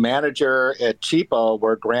was the manager at Cheapo,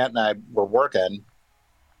 where Grant and I were working.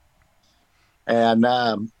 And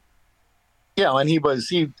and he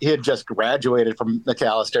had just graduated from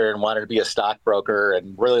McAllister and wanted to be a stockbroker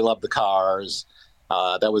and really loved the cars.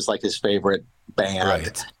 That was like his favorite band.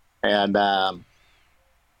 Right. And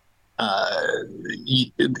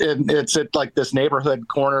it's at like this neighborhood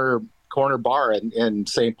corner bar in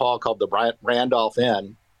St. Paul called the Randolph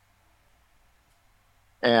Inn.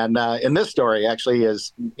 And in this story actually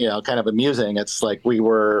is, kind of amusing. It's like we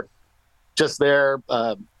were just there,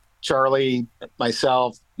 Charlie,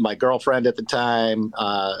 myself, my girlfriend at the time,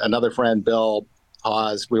 another friend, Bill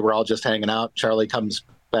Hawes. We were all just hanging out. Charlie comes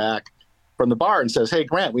back from the bar and says, "Hey,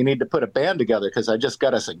 Grant, we need to put a band together because I just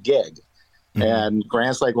got us a gig." Mm-hmm. And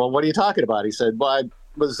Grant's like, "Well, what are you talking about?" He said, "Well, I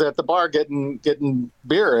was at the bar getting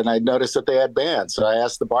beer, and I noticed that they had bands. So I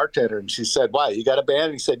asked the bartender, and she said, 'Why, you got a band?'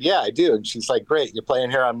 And he said, 'Yeah, I do.' And she's like, 'Great, you're playing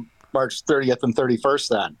here on March 30th and 31st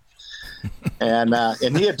then.'"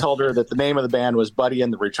 And he had told her that the name of the band was Buddy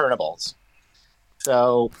and the Returnables.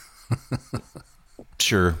 So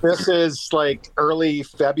Sure. this is like early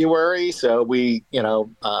February. So we,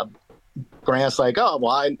 Grant's like, oh,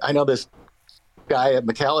 well, I know this guy at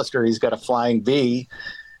McAllister. He's got a flying V.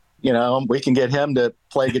 We can get him to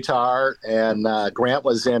play guitar. And Grant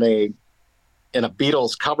was in a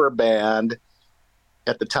Beatles cover band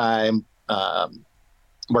at the time,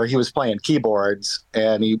 where he was playing keyboards,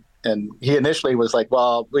 and he initially was like,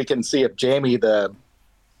 well, we can see if Jamie, the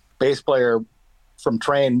bass player from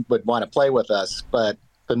Train, would want to play with us. But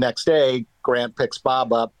the next day, Grant picks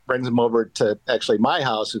Bob up, brings him over to actually my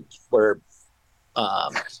house where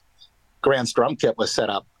Grant's drum kit was set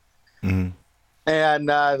up. Mm-hmm. And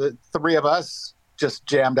the three of us just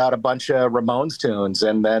jammed out a bunch of Ramones tunes.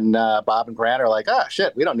 And then Bob and Grant are like, ah,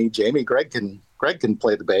 shit, we don't need Jamie. Greg can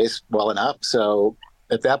play the bass well enough. So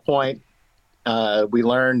at that point, we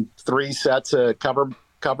learned 3 sets of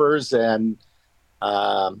covers and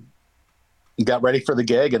got ready for the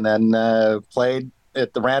gig, and then played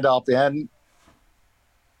at the Randolph Inn.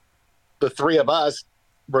 The 3 of us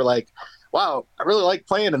were like, wow, I really like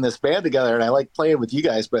playing in this band together, and I like playing with you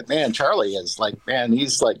guys, but man, Charlie is like, man,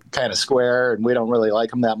 he's like kind of square, and we don't really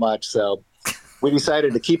like him that much. So we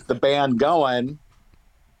decided to keep the band going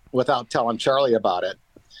without telling Charlie about it.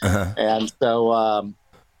 Uh-huh. And so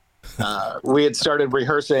we had started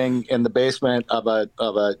rehearsing in the basement of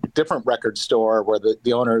a different record store where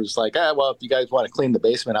the owner was like, well, if you guys want to clean the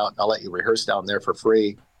basement out, I'll let you rehearse down there for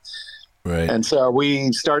free. Right. And so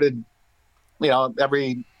we started,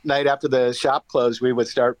 every night after the shop closed, we would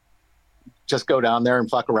just go down there and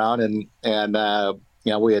fuck around. And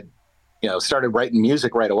we had, started writing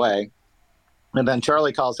music right away. And then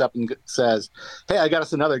Charlie calls up and says, hey, I got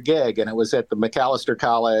us another gig. And it was at the McAllister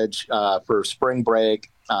College for spring break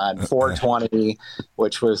on 420,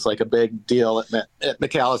 which was like a big deal at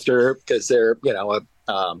McAllister because they're,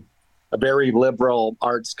 a very liberal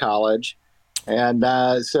arts college. And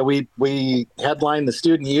so we headlined the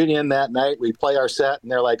student union that night. We play our set, and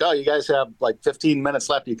they're like, oh, you guys have like 15 minutes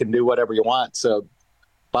left. You can do whatever you want. So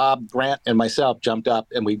Bob, Grant, and myself jumped up,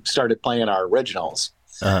 and we started playing our originals.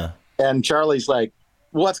 Uh-huh. And Charlie's like,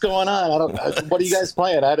 what's going on? What are you guys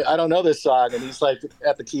playing? I don't know this song. And he's like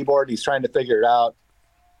at the keyboard. He's trying to figure it out.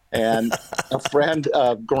 And a friend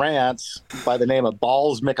of Grant's by the name of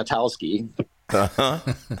Balls Mikotowski,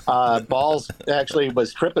 Balls actually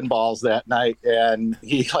was tripping balls that night, and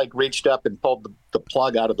he like reached up and pulled the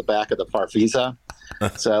plug out of the back of the Farfisa.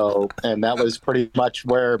 So, and that was pretty much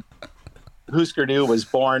where Husker Du was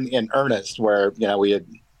born in earnest, where, we had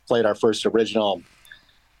played our first original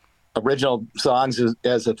songs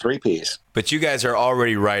as a 3-piece. But you guys are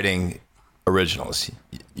already writing originals.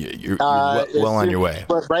 You're well on your way.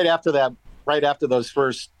 But right after that, right after those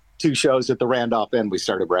first 2 shows at the Randolph Inn, we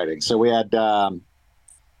started writing. So we had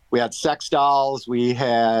Sex Dolls, we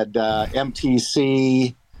had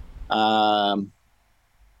MTC, I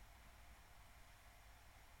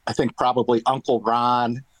think probably Uncle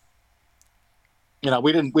Ron.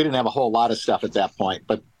 We didn't have a whole lot of stuff at that point,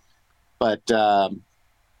 but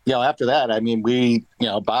after that, I mean,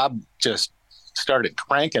 Bob just started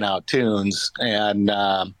cranking out tunes, and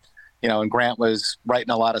and Grant was writing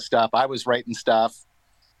a lot of stuff. I was writing stuff,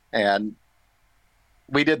 and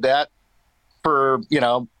we did that for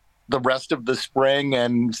the rest of the spring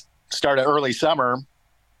and started early summer.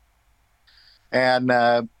 And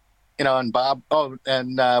and Bob,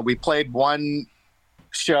 we played one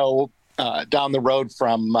show down the road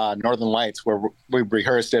from Northern Lights, where we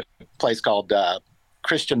rehearsed at a place called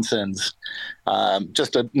Christensen's,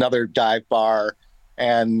 just another dive bar.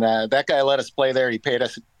 And that guy let us play there. He paid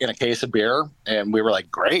us in a case of beer, and we were like,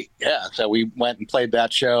 great. Yeah. So we went and played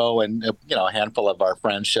that show, and, a handful of our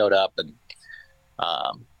friends showed up, and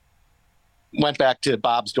went back to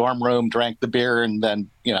Bob's dorm room, drank the beer, and then,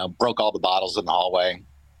 broke all the bottles in the hallway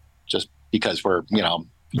just because we're,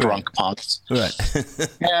 drunk punks. Right.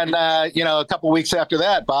 And, a couple weeks after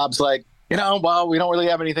that, Bob's like, well, we don't really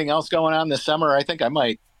have anything else going on this summer. I think I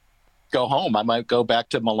might go home. I might go back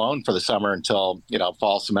to Malone for the summer until,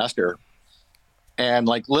 fall semester. And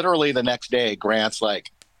like literally the next day, Grant's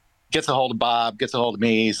like, gets a hold of Bob, gets a hold of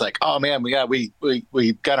me. He's like, oh man, we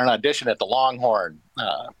got an audition at the Longhorn,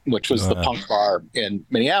 which was the punk bar in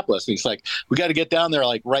Minneapolis. And he's like, we got to get down there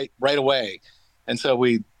like right away. And so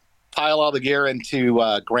we pile all the gear into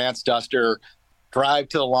Grant's Duster, drive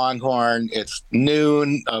to the Longhorn. It's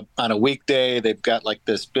noon on a weekday. They've got like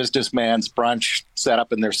this businessman's brunch set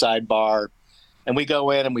up in their sidebar. And we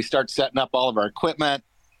go in and we start setting up all of our equipment.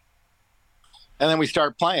 And then we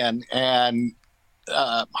start playing. And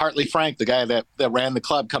Hartley Frank, the guy that ran the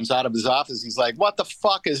club, comes out of his office. He's like, what the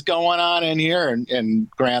fuck is going on in here? And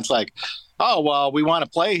Grant's like, oh, well, we want to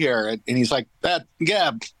play here. And he's like,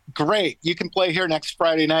 yeah, great. You can play here next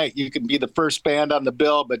Friday night. You can be the first band on the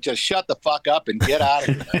bill, but just shut the fuck up and get out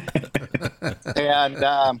of here. And,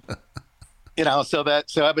 so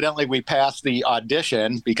evidently we passed the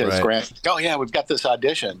audition because Grant, oh yeah, we've got this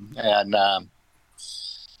audition. And,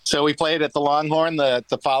 so we played at the Longhorn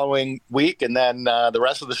the following week. And then, the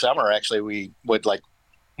rest of the summer, actually, we would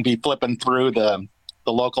be flipping through the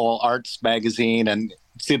local arts magazine and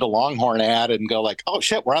see the Longhorn ad and go like, oh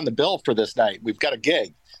shit, we're on the bill for this night. We've got a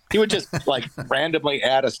gig. He would just randomly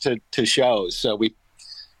add us to shows. So we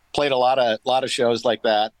played a lot of shows like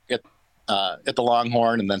that at the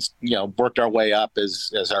Longhorn, and then, worked our way up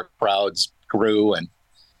as our crowds grew and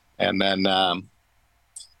then,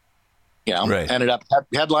 ended up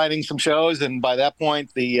headlining some shows. And by that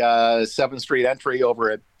point, the 7th Street entry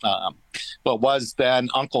over at what was then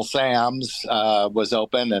Uncle Sam's was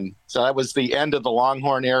open, and so that was the end of the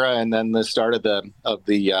Longhorn era, and then the start of the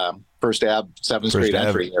First Ave 7th Street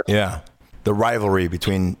entry era. Yeah, the rivalry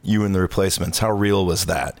between you and the Replacements. How real was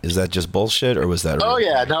that? Is that just bullshit, or was that real? Oh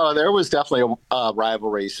yeah, no, there was definitely a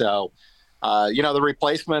rivalry. So, the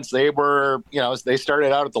Replacements, they were, they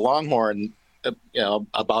started out at the Longhorn,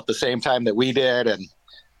 about the same time that we did, and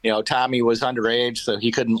Tommy was underage, so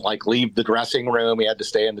he couldn't leave the dressing room. He had to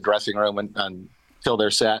stay in the dressing room until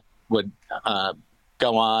their set would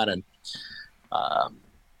go on. And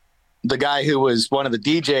the guy who was one of the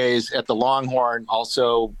DJs at the Longhorn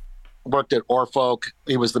also worked at Orfolk.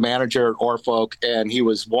 He was the manager at Orfolk, and he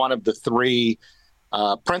was one of the 3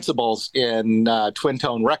 principals in Twin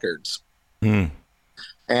Tone Records. Mm.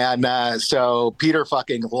 And so Peter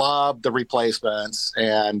fucking loved the Replacements,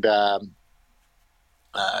 and so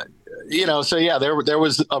yeah, there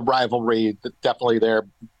was a rivalry definitely there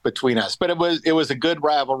between us, but it was a good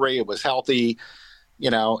rivalry. It was healthy,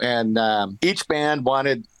 and each band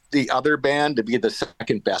wanted the other band to be the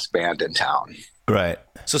second best band in town. Right.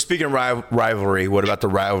 So speaking of rivalry, what about the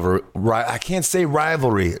rivalry? I can't say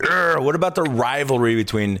rivalry. What about the rivalry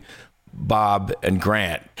between Bob and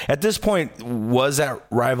Grant? At this point, was that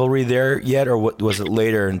rivalry there yet, or what, was it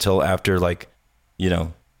later until after Zen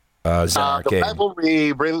Arcade? The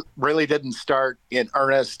rivalry really didn't start in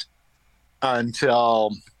earnest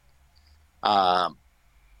until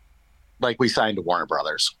we signed to Warner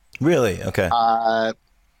Brothers. Really? Okay. But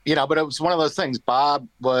it was one of those things. Bob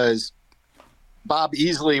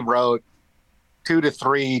easily wrote 2 to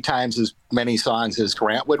 3 times as many songs as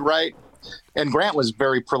Grant would write. And Grant was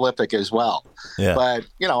very prolific as well. Yeah. But,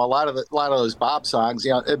 a lot of those Bob songs,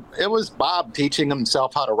 it was Bob teaching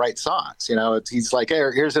himself how to write songs. He's like, hey,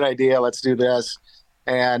 here's an idea. Let's do this.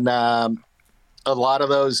 And a lot of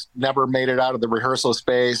those never made it out of the rehearsal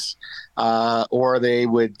space, or they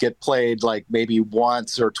would get played maybe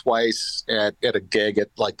once or twice at a gig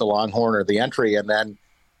at the Longhorn or the Entry. And then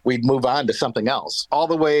we'd move on to something else all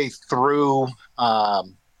the way through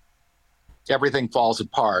Everything Falls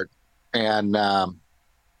Apart. And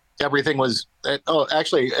everything was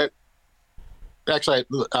actually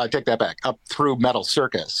I take that back. Up through Metal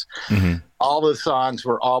Circus, all the songs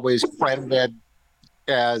were always credited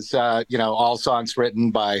as all songs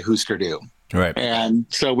written by Husker Du. Right. And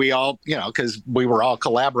so we all, because we were all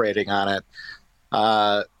collaborating on it.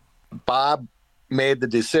 Bob made the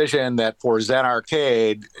decision that for Zen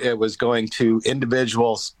Arcade, it was going to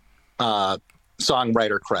individual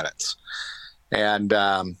songwriter credits, and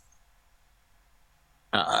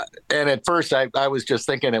at first I was just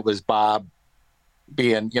thinking it was Bob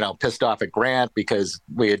being, pissed off at Grant because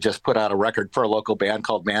we had just put out a record for a local band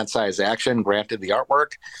called Man Size Action. Grant did the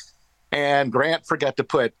artwork, and Grant forgot to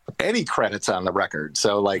put any credits on the record.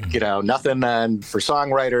 So nothing for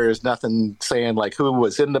songwriters, nothing saying who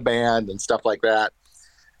was in the band and stuff like that.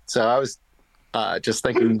 So I was just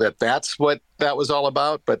thinking that's what that was all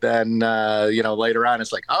about. But then, later on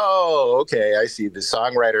it's oh, okay, I see. The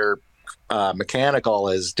songwriter mechanical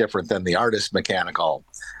is different than the artist mechanical,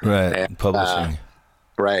 right? And publishing,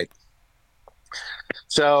 right?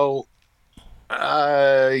 So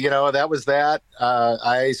that was that.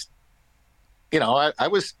 I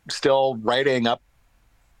was still writing up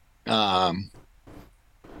and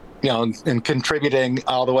contributing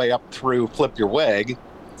all the way up through Flip Your Wig.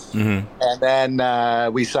 And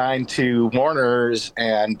then we signed to Warner's,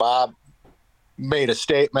 and Bob made a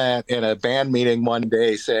statement in a band meeting one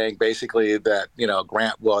day saying basically that,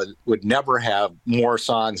 Grant would never have more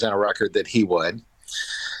songs on a record than he would.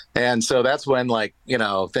 And so that's when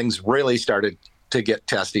things really started to get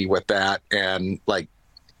testy with that. And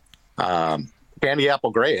Candy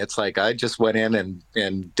Apple Gray, it's I just went in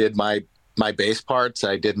and did my bass parts.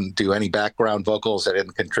 I didn't do any background vocals. I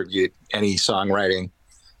didn't contribute any songwriting.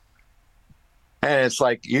 And it's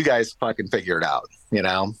like, you guys fucking figure it out, you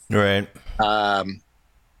know? Right.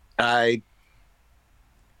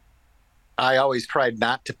 I always tried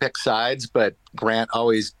not to pick sides, but Grant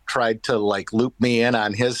always tried to like loop me in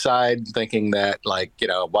on his side, thinking that like, you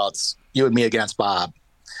know, well, it's you and me against Bob.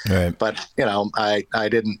 Right. But, you know, I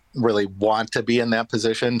didn't really want to be in that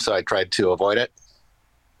position, so I tried to avoid it.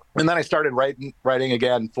 And then I started writing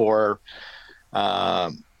again for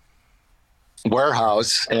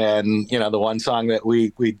Warehouse, and, you know, the one song that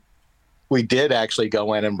we did actually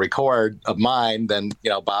go in and record of mine, then, you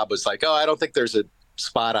know, Bob was like, oh, I don't think there's a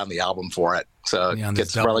spot on the album for it. So it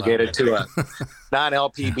gets relegated to a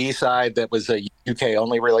non-LP B-side that was a UK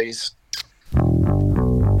only release.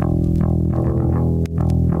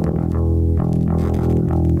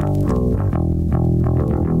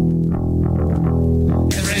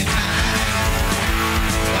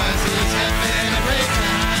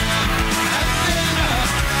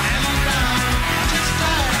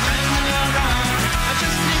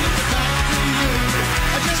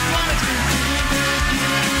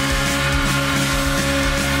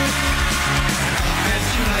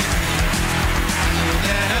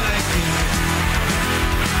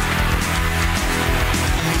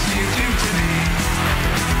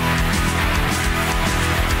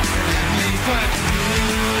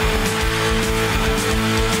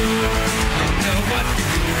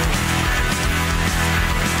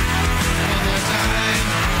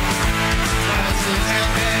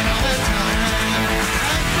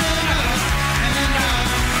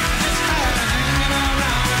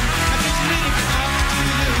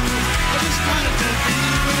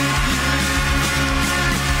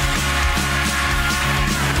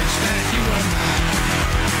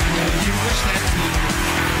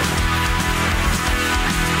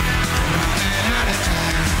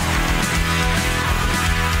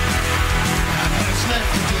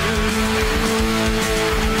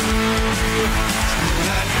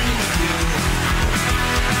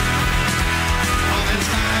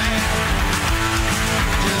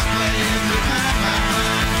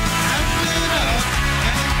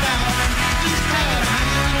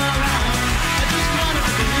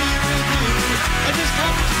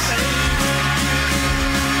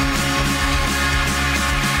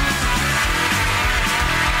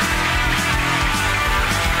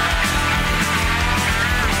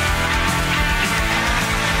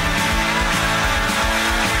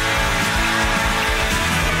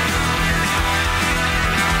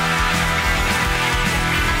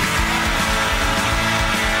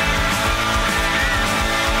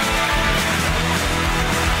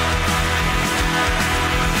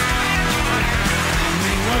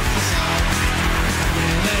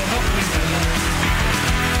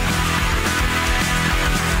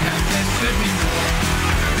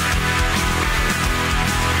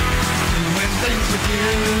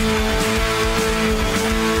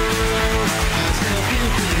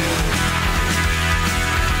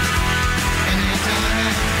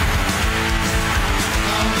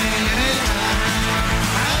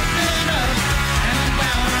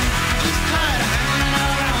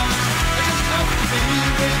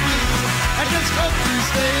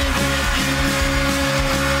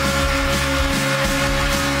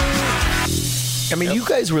 I mean, you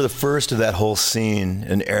guys were the first of that whole scene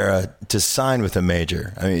and era to sign with a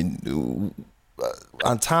major. I mean,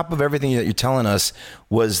 on top of everything that you're telling us,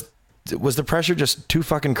 was the pressure just too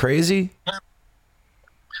fucking crazy?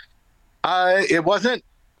 It wasn't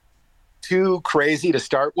too crazy to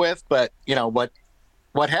start with, but you know what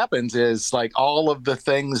happens is like all of the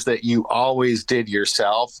things that you always did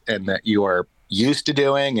yourself and that you are used to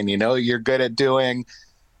doing and you know you're good at doing,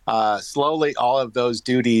 slowly all of those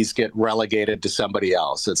duties get relegated to somebody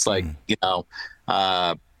else. It's like, you know,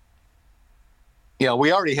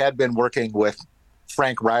 we already had been working with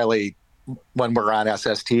Frank Riley when we were on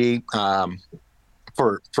SST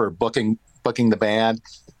for booking the band,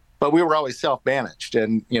 but we were always self-managed.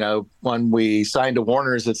 And, you know, when we signed to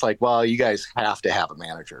Warner's, it's like, well, you guys have to have a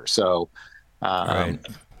manager. So, Right.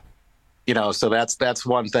 you know, so that's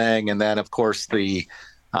one thing. And then of course the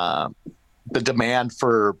demand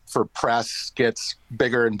for press gets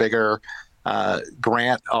bigger and bigger.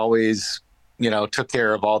 Grant always, you know, took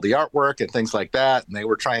care of all the artwork and things like that. And they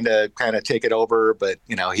were trying to kind of take it over, but,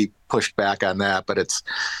 you know, he pushed back on that. But it's,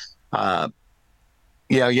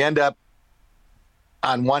 you know, you end up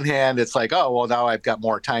on one hand, it's like, oh, well, now I've got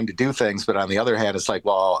more time to do things. But on the other hand, it's like,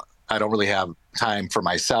 well, I don't really have time for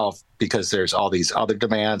myself because there's all these other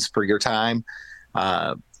demands for your time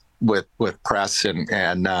with press and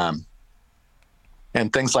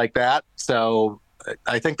things like that. So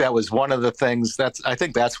I think that was one of the things I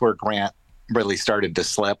think that's where Grant really started to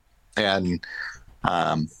slip. And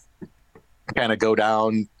kind of go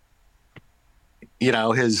down,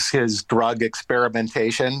 his drug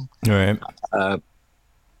experimentation. Right.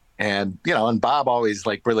 And Bob always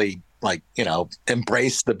really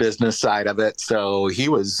embraced the business side of it. So he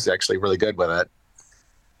was actually really good with it.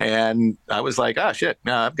 And I was like, oh shit,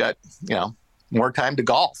 no, I've got, more time to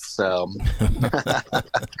golf. So,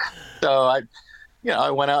 I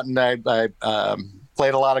went out and I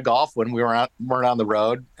played a lot of golf when we weren't on the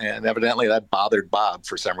road, and evidently that bothered Bob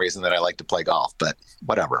for some reason that I like to play golf, but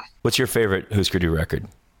whatever. What's your favorite Husker Du record?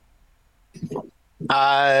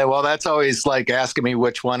 Well, that's always like asking me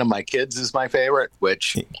which one of my kids is my favorite,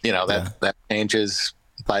 which, that changes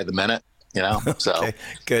by the minute, so. Okay,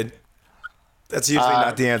 good. That's usually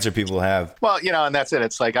not the answer people have. Well, and that's it.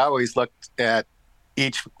 It's like I always looked at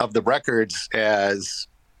each of the records as,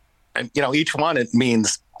 and each one, it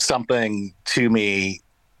means something to me,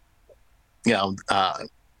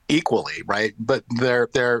 equally, right? But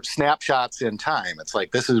they're snapshots in time. It's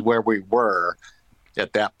like, this is where we were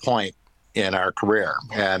at that point in our career.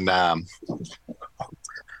 And,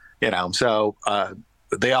 so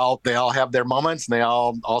they all have their moments, and they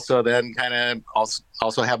all also then kind of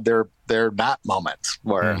also have their not moments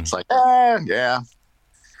where it's like, yeah,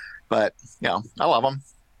 but I love them.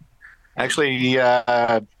 Actually,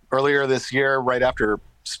 earlier this year, right after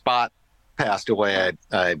Spot passed away,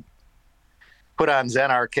 I put on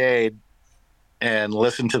Zen Arcade and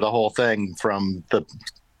listened to the whole thing from the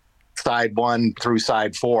side 1 through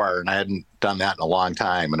side 4, and I hadn't done that in a long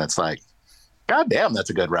time. And it's like, God damn, that's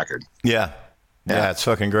a good record. Yeah, it's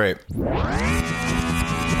fucking great.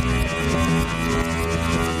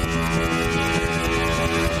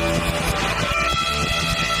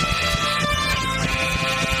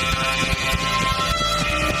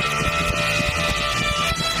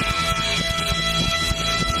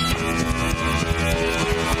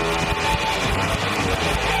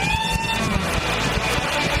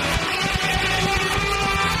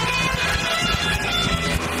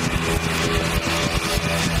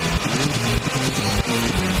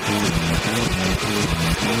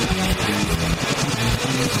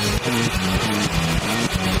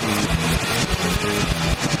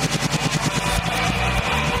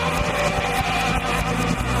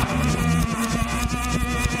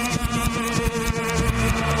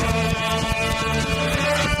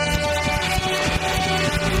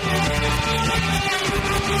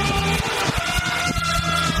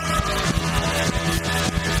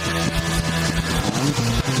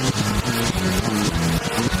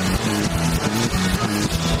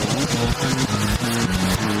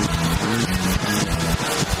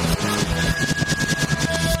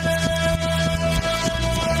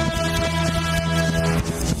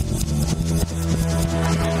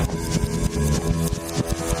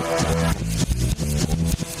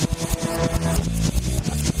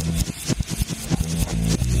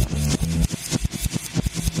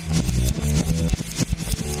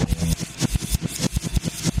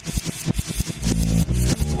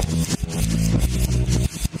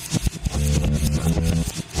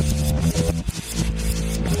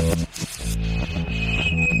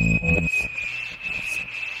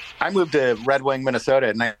 I moved to Red Wing, Minnesota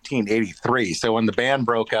in 1983. So when the band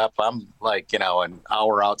broke up, I'm like, an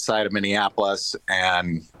hour outside of Minneapolis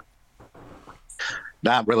and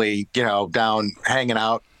not really, down hanging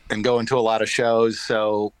out and going to a lot of shows.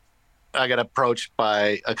 So I got approached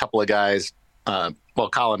by a couple of guys,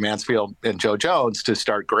 Colin Mansfield and Joe Jones, to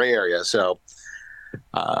start Gray Area. So,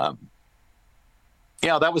 that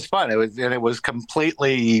was fun. It was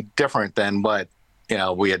completely different than what,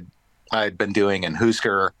 I'd been doing in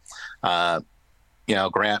Husker.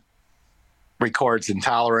 Grant records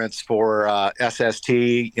Intolerance for SST,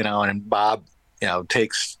 and Bob,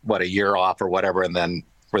 takes a year off or whatever, and then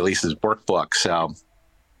releases Workbook. So,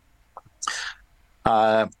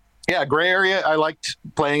 Gray Area. I liked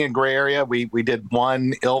playing in Gray Area. We did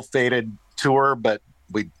one ill-fated tour, but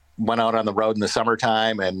we went out on the road in the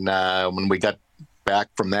summertime, and when we got back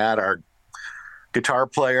from that, our guitar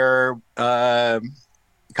player,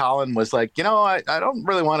 Colin, was like, I don't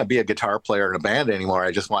really want to be a guitar player in a band anymore.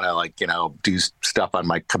 I just want to do stuff on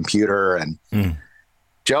my computer. And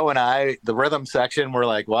Joe and I, the rhythm section, were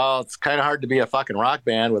like, well, it's kind of hard to be a fucking rock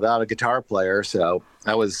band without a guitar player. So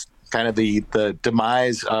that was kind of the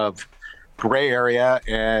demise of Gray Area.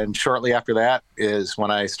 And shortly after that is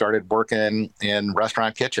when I started working in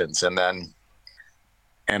restaurant kitchens, and then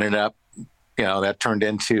ended up, that turned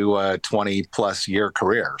into a 20+ year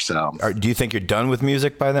career. So do you think you're done with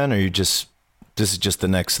music by then, or this is just the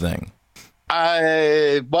next thing?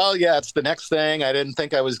 It's the next thing. I didn't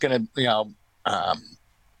think I was going to,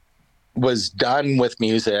 was done with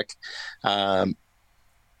music.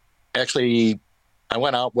 actually, I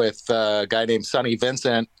went out with a guy named Sonny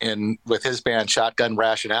Vincent and with his band Shotgun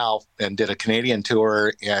Rationale and did a Canadian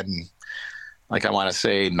tour in, like, I want to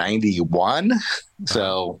say 91.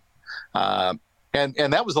 So, and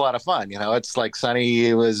that was a lot of fun. It's like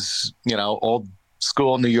Sonny was, old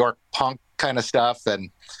school New York punk kind of stuff. And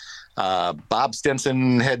Bob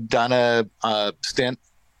Stinson had done a stint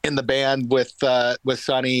in the band with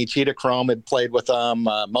Sonny. Cheetah Chrome had played with them.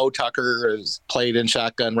 Mo Tucker has played in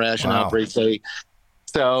Shotgun Rationale briefly.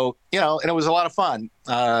 So, and it was a lot of fun.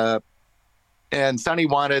 And Sonny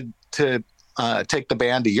wanted to take the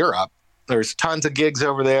band to Europe. There's tons of gigs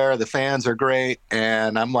over there. The fans are great.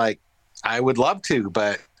 And I'm like, I would love to,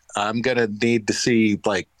 but I'm going to need to see,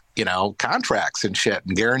 like, contracts and shit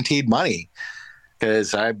and guaranteed money.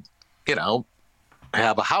 Because I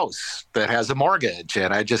have a house that has a mortgage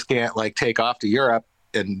and I just can't, like, take off to Europe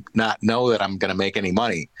and not know that I'm going to make any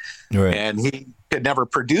money. Right. And he could never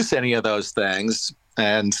produce any of those things.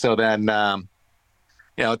 And so then,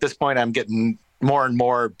 at this point I'm getting more and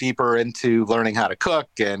more deeper into learning how to cook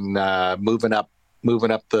and moving up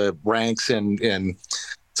the ranks in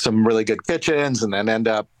some really good kitchens, and then end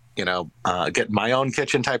up, getting my own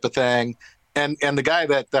kitchen type of thing. And the guy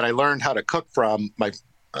that I learned how to cook from, my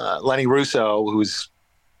Lenny Russo, it's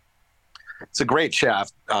a great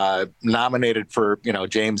chef, nominated for,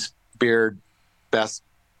 James Beard Best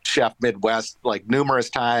Chef Midwest, like, numerous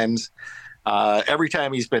times. Every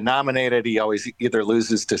time he's been nominated, he always either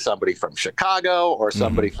loses to somebody from Chicago or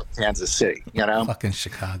somebody from Kansas City, Fucking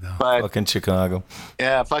Chicago. Fucking Chicago.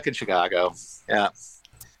 Yeah, fucking Chicago. Yeah.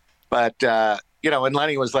 But, and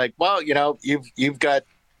Lenny was like, well, you've got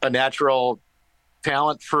a natural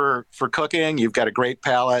talent for cooking. You've got a great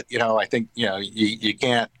palate. I think, you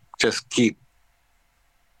can't just keep,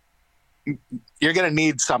 you're going to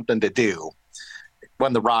need something to do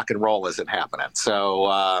when the rock and roll isn't happening.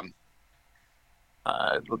 So,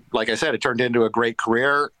 like I said, it turned into a great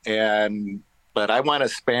career, but I went a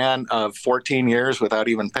span of 14 years without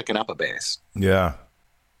even picking up a bass. Yeah.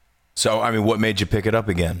 So, I mean, what made you pick it up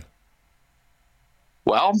again?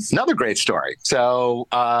 Well, another great story. So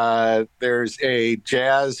there's a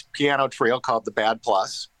jazz piano trio called the Bad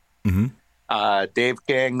Plus. Mm-hmm. Dave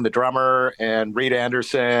King, the drummer, and Reed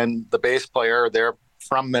Anderson, the bass player. They're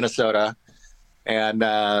from Minnesota. And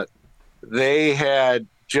they had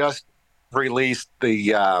just released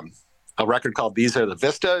a record called These Are the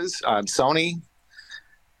Vistas on Sony.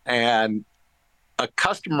 And a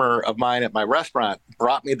customer of mine at my restaurant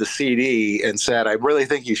brought me the CD and said, I really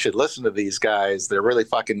think you should listen to these guys. They're really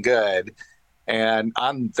fucking good. And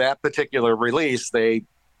on that particular release, they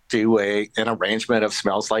do an arrangement of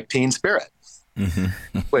Smells Like Teen Spirit,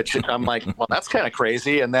 which I'm like, well, that's kind of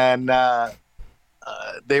crazy. And then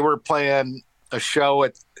they were playing a show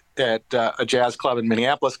at a jazz club in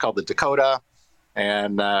Minneapolis called the Dakota,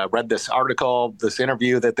 and read this article, this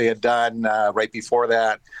interview that they had done right before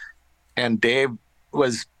that. And Dave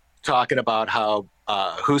was talking about how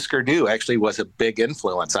Husker Du actually was a big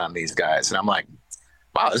influence on these guys. And I'm like,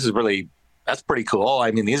 wow, that's pretty cool.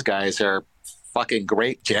 I mean, these guys are fucking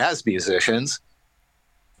great jazz musicians.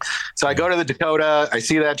 So I go to the Dakota, I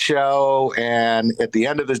see that show, and at the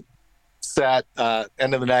end of the set,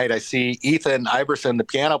 end of the night, I see Ethan Iverson, the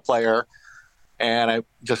piano player, and I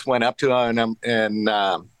just went up to him and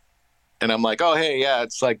I'm like, oh, hey, yeah,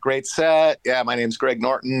 it's like great set. Yeah, my name's Greg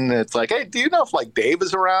Norton. It's like, hey, do you know if, like, Dave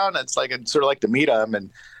is around? It's like, I'd sort of like to meet him.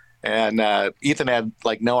 And Ethan had,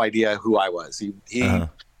 like, no idea who I was.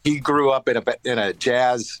 He grew up in a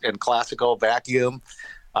jazz and classical vacuum,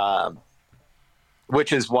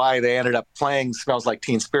 which is why they ended up playing Smells Like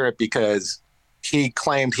Teen Spirit, because he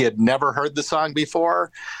claimed he had never heard the song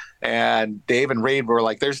before. And Dave and Reed were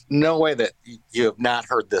like, there's no way that you have not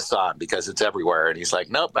heard this song because it's everywhere. And he's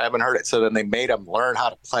like, nope, I haven't heard it. So then they made him learn how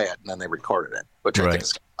to play it, and then they recorded it, which I think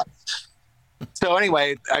is fun. So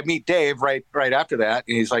anyway, I meet Dave right after that.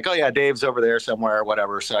 And he's like, oh, yeah, Dave's over there somewhere or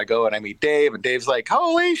whatever. So I go and I meet Dave, and Dave's like,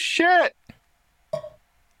 holy shit.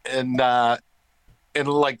 And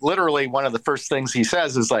like literally one of the first things he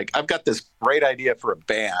says is like, I've got this great idea for a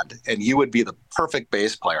band, and you would be the perfect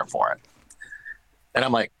bass player for it. And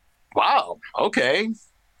I'm like, wow, okay,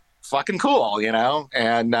 fucking cool,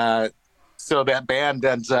 And so that band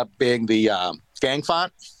ends up being the Gang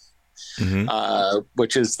Font,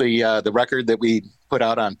 which is the record that we put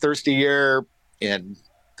out on Thirsty Year, and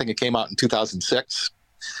I think it came out in 2006.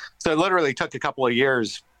 So it literally took a couple of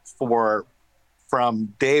years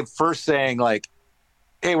from Dave first saying, like,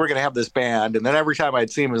 hey, we're going to have this band. And then every time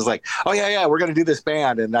I'd see him, it was like, oh, yeah, we're going to do this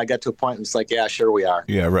band. And I got to a point and it's like, yeah, sure we are.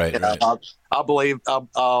 Yeah, right. Right. I'll believe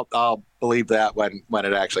that when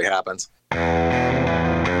it actually happens.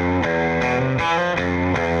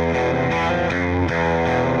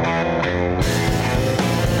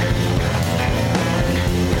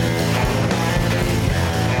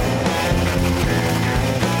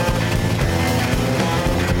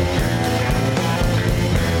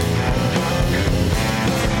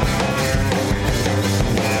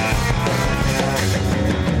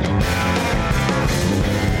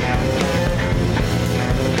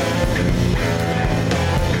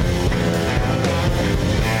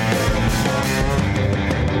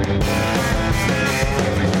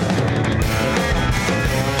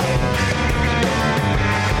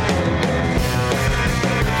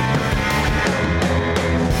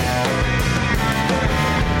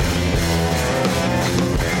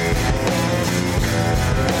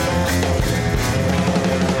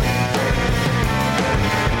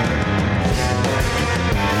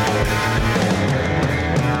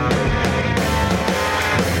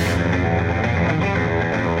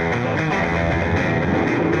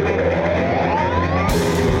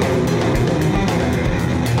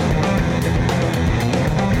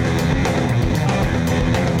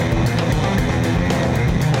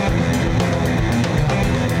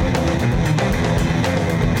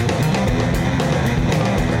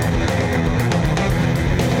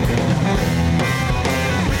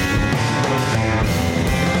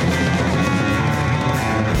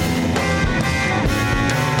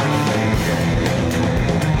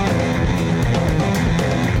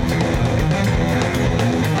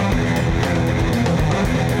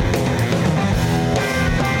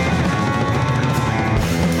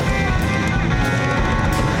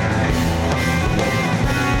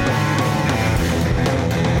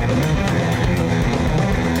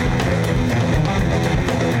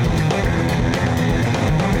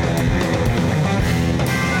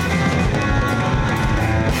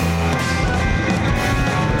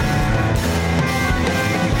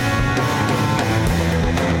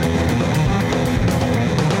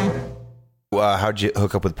 how'd you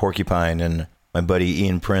hook up with Porcupine and my buddy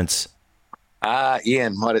Ian Prince?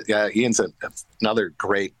 Ian, Ian's another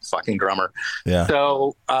great fucking drummer. Yeah.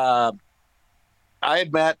 So I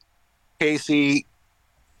had met Casey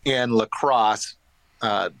in La Crosse.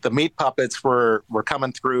 The Meat Puppets were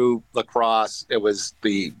coming through La Crosse. It was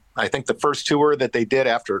I think the first tour that they did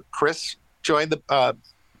after Chris joined the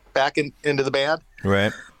back into the band.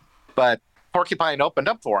 Right. But Porcupine opened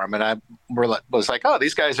up for him, and I was like, oh,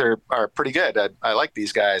 these guys are pretty good. I like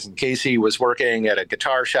these guys. And Casey was working at a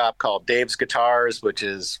guitar shop called Dave's Guitars, which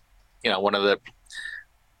is, one of the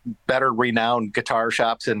better renowned guitar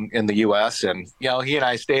shops in the U.S. And, he and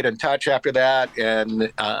I stayed in touch after that.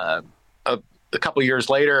 And a couple years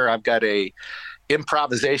later, I've got a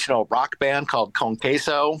improvisational rock band called Con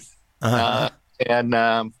Queso.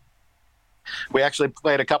 And we actually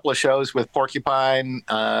played a couple of shows with Porcupine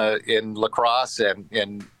in La Crosse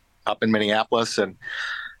and up in Minneapolis. And,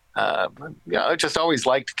 I just always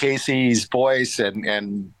liked Casey's voice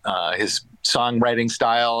and his songwriting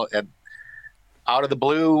style. And out of the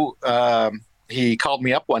blue, he called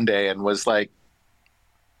me up one day and was saying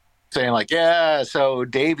yeah, so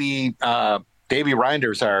Davey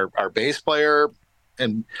Reinder's our bass player,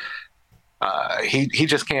 and he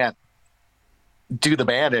just can't do the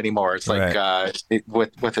band anymore. It's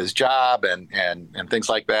with his job and things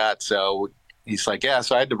like that. So he's like, yeah,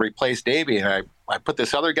 so I had to replace Davey, and I put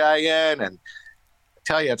this other guy in, and I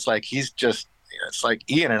tell you, it's like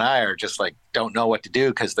Ian and I are just don't know what to do,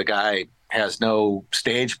 because the guy has no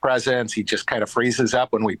stage presence. He just kind of freezes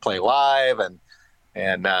up when we play live,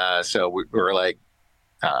 and so we were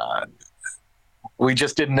we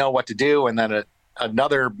just didn't know what to do. And then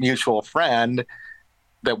another mutual friend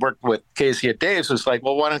that worked with Casey at Dave's was like,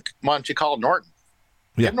 well, why don't you call Norton?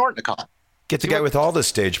 Yeah. Get Norton to call. Get the guy with all the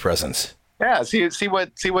stage presence. Yeah, see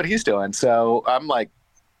what he's doing. So I'm like,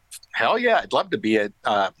 hell yeah, I'd love to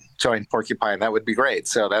join Porcupine. That would be great.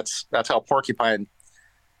 So that's how Porcupine,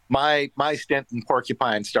 my stint in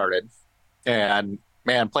Porcupine started. And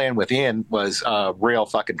man, playing with Ian was a real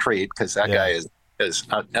fucking treat, because that guy is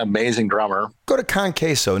an amazing drummer. Go to Con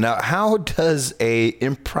Queso. Now, how does a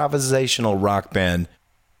improvisational rock band,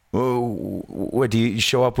 what do you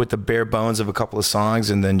show up with the bare bones of a couple of songs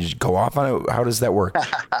and then you go off on it? How does that work?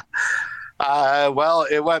 Well,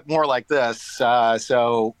 it went more like this. Where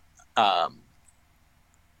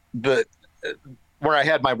I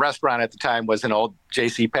had my restaurant at the time was an old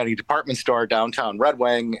JCPenney department store downtown Red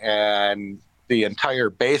Wing, and the entire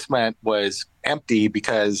basement was empty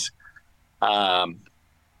because the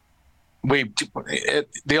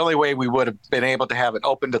only way we would have been able to have it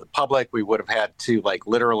open to the public, we would have had to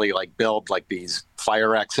literally build these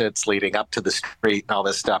fire exits leading up to the street and all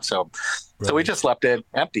this stuff. So we just left it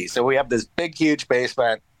empty. So we have this big, huge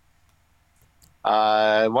basement.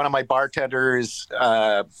 One of my bartenders,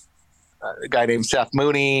 a guy named Seth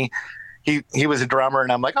Mooney, he was a drummer,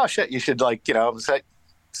 and I'm like, oh shit, you should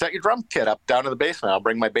set your drum kit up down in the basement. I'll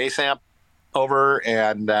bring my bass amp over,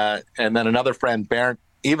 and then another friend, Bernd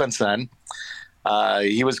Evenson,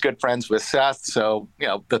 he was good friends with Seth. So,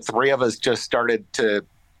 the three of us just started to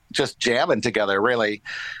jamming together, really.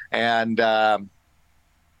 And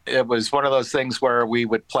it was one of those things where we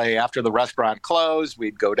would play after the restaurant closed.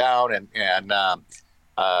 We'd go down, and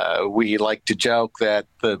we like to joke that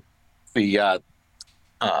the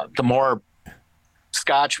more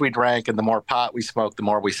scotch we drank and the more pot we smoked, the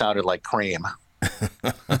more we sounded like Cream.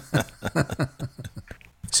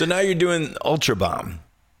 So now you're doing Ultrabomb.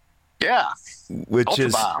 Yeah. Which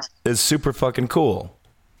Ultrabomb is super fucking cool.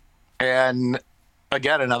 And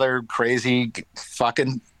again, another crazy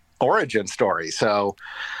fucking origin story. So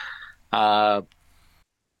a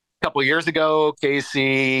couple of years ago,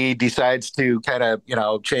 Casey decides to kind of,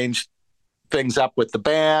 change things up with the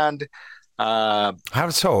band. How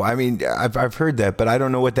so? I mean, I've heard that, but I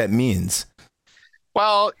don't know what that means.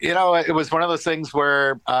 Well, it was one of those things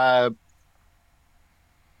where I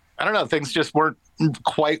don't know, things just weren't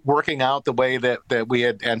quite working out the way that we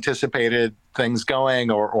had anticipated things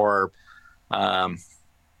going, or I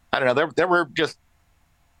don't know. There were just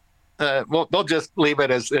we'll just leave it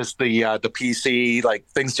as the PC.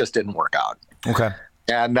 Things just didn't work out. Okay.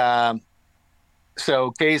 And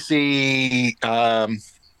so Casey, and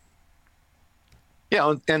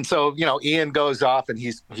so Ian goes off and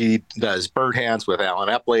he does bird hands with Alan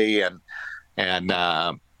Epley, and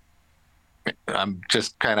I'm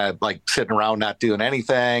just kind of sitting around not doing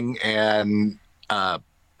anything. And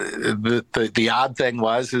the odd thing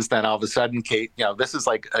is then all of a sudden, Kate, this is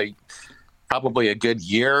probably a good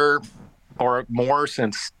year or more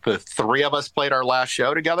since the three of us played our last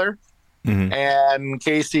show together. Mm-hmm. And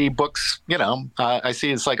Casey books, I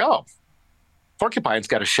see it's oh, Porcupine's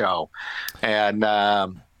got a show. And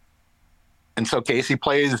so Casey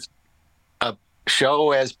plays a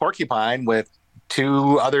show as Porcupine with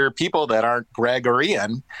two other people that aren't Greg or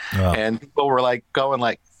Ian. Oh. And people were like going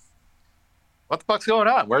like, what the fuck's going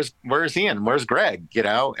on? Where's Ian? Where's Greg? You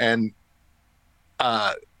know? And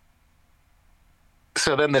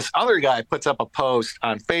so then this other guy puts up a post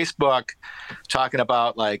on Facebook talking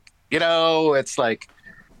about like, you know, it's like,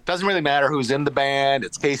 doesn't really matter who's in the band.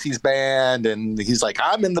 It's Casey's band. And he's like,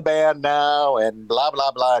 I'm in the band now and blah,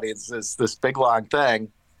 blah, blah. And it's this big, long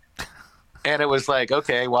thing. And it was like,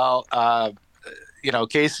 okay, well, you know,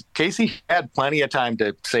 Casey had plenty of time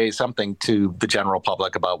to say something to the general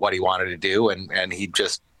public about what he wanted to do. And he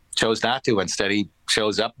just chose not to. Instead, he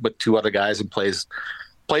shows up with two other guys and plays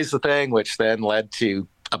the thing, which then led to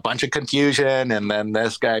a bunch of confusion. And then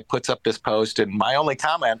this guy puts up this post. And my only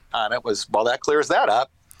comment on it was, well, that clears that up.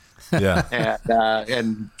 Yeah.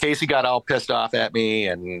 And Casey got all pissed off at me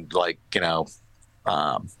and like, you know,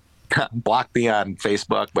 blocked me on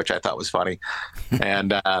Facebook, which I thought was funny.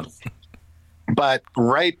 And, but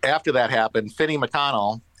right after that happened, Finney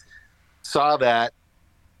McConnell saw that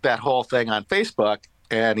whole thing on Facebook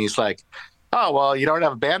and he's like, oh, well, you don't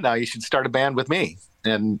have a band now. You should start a band with me.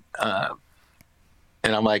 And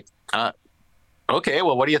I'm like, okay,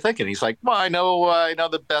 well, what are you thinking? He's like, well, I know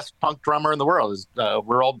the best punk drummer in the world is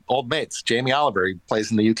we're old mates. Jamie Oliver, he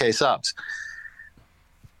plays in the UK Subs.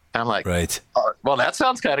 I'm like, right. Well, that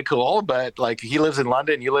sounds kind of cool, but like he lives in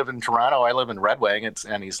London, you live in Toronto, I live in Red Wing,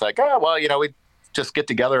 and he's like, oh, well, you know, we just get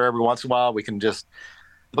together every once in a while.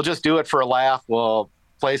 We'll just do it for a laugh. We'll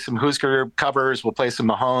play some Husker covers. We'll play some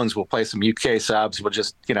Mahones. We'll play some UK Subs. We'll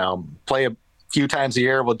just, you know, play a few times a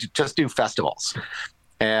year. We'll just do festivals.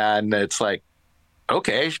 And it's like,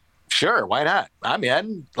 okay, sure, why not? I'm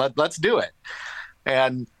in. Let's do it.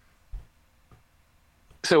 And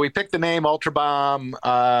so we picked the name Ultrabomb.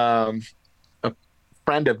 A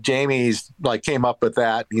friend of Jamie's like came up with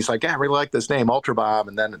that. He's like, yeah, I really like this name, Ultrabomb.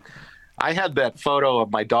 And then I had that photo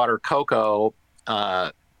of my daughter Coco,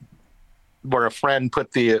 where a friend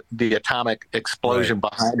put the atomic explosion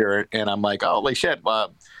behind her, and I'm like, holy shit,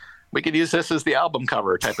 we could use this as the album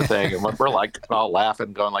cover type of thing. And we're like all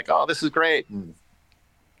laughing, going like, oh, this is great. And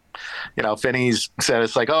you know, Finney's said,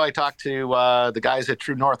 it's like, oh, I talked to the guys at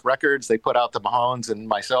True North Records. They put out the Mahones and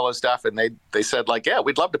my solo stuff. And they said like, yeah,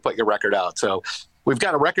 we'd love to put your record out. So we've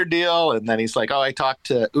got a record deal. And then he's like, oh, I talked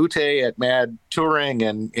to Ute at Mad Touring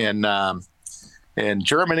in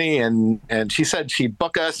Germany. And she said she'd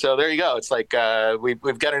book us. So there you go. It's like,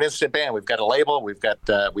 we've got an instant band. We've got a label. We've got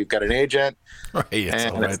an agent. Right. It's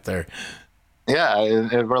all right there. Yeah.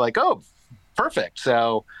 And we're like, oh, perfect.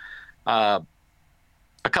 So,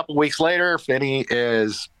 a couple weeks later, Finney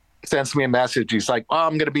sends me a message. He's like, "Oh,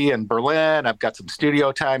 I'm going to be in Berlin. I've got some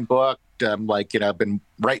studio time booked. I'm like, you know, I've been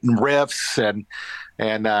writing riffs." And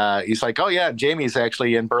he's like, "Oh yeah, Jamie's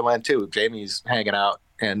actually in Berlin too. Jamie's hanging out."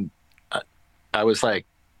 And I was like,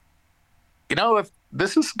 you know, if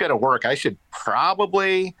this is going to work, I should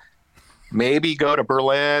probably maybe go to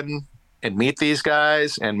Berlin and meet these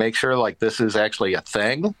guys and make sure like this is actually a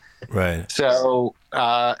thing. Right. So,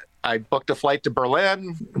 I booked a flight to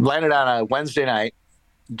Berlin, landed on a Wednesday night.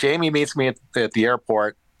 Jamie meets me at the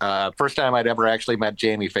airport. First time I'd ever actually met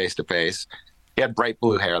Jamie face to face. He had bright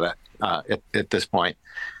blue hair at this point.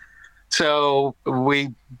 So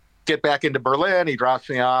we get back into Berlin. He drops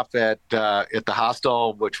me off at the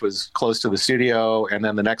hostel, which was close to the studio. And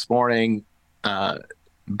then the next morning,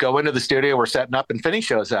 go into the studio. We're setting up, and Finney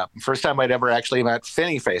shows up. First time I'd ever actually met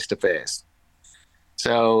Finney face to face.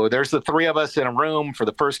 So there's the three of us in a room for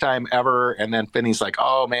the first time ever. And then Finney's like,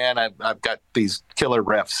 oh man, I've got these killer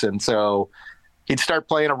riffs. And so he'd start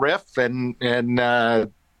playing a riff and I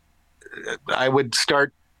would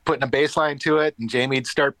start putting a bass line to it, and Jamie'd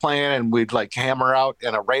start playing, and we'd like hammer out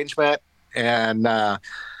an arrangement and,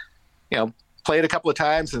 you know, play it a couple of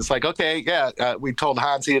times. And it's like, okay, yeah. We told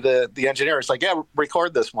Hansi, the engineer, it's like, yeah,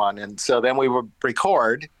 record this one. And so then we would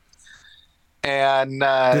record. And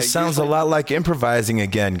this sounds a lot like improvising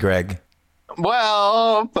again, Greg.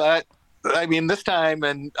 Well, but I mean, this time,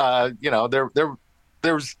 and you know, there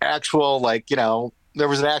was actual, like, you know, there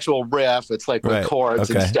was an actual riff. It's like with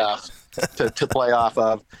chords and stuff to play off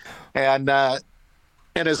of, and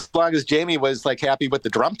as long as Jamie was like happy with the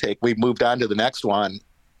drum take, we moved on to the next one.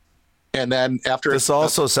 And then after this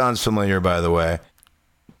also sounds familiar, by the way.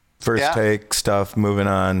 First take stuff, moving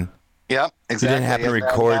on. Yep, exactly. You didn't have to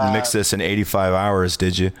record and mix this in 85 hours,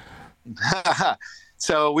 did you?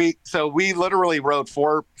 So we literally wrote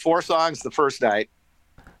four songs the first night.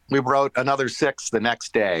 We wrote another 6 the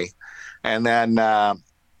next day, and then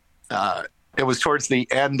it was towards the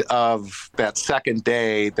end of that second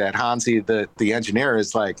day that Hansi, the engineer,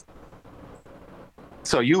 is like,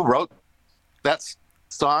 so you wrote that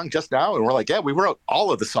song just now? And we're like, yeah, we wrote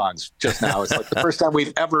all of the songs just now. It's like the first time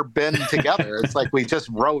we've ever been together. It's like we just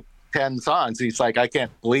wrote 10 songs. He's like, I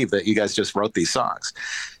can't believe that you guys just wrote these songs.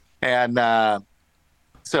 And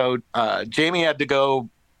so Jamie had to go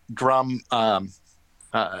drum.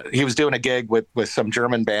 He was doing a gig with some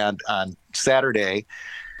German band on Saturday.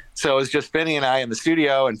 So it was just Finney and I in the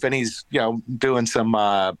studio, and Finney's, doing some,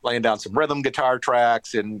 laying down some rhythm guitar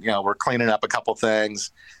tracks, and, we're cleaning up a couple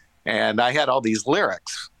things. And I had all these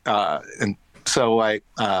lyrics. And so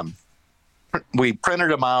we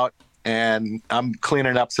printed them out, and I'm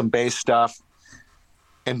cleaning up some bass stuff.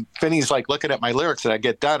 And Finney's like looking at my lyrics, and I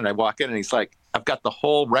get done and I walk in, and he's like, I've got the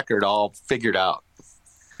whole record all figured out.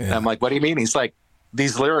 Yeah. And I'm like, what do you mean? He's like,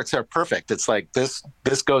 these lyrics are perfect. It's like this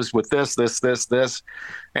goes with this.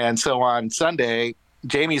 And so on Sunday,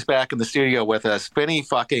 Jamie's back in the studio with us. Finney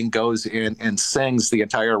fucking goes in and sings the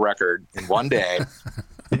entire record in one day.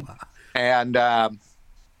 And at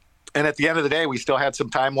the end of the day, we still had some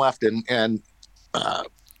time left. And the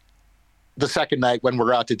second night when we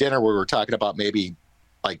were out to dinner, we were talking about maybe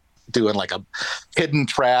like doing like a hidden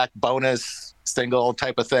track bonus single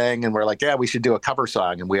type of thing, and we're like, yeah, we should do a cover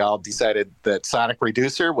song. And we all decided that Sonic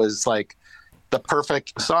Reducer was like the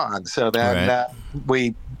perfect song. So then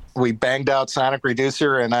we banged out Sonic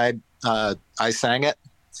Reducer, and I sang it,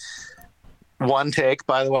 one take,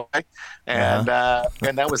 by the way, and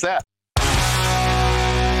that was that.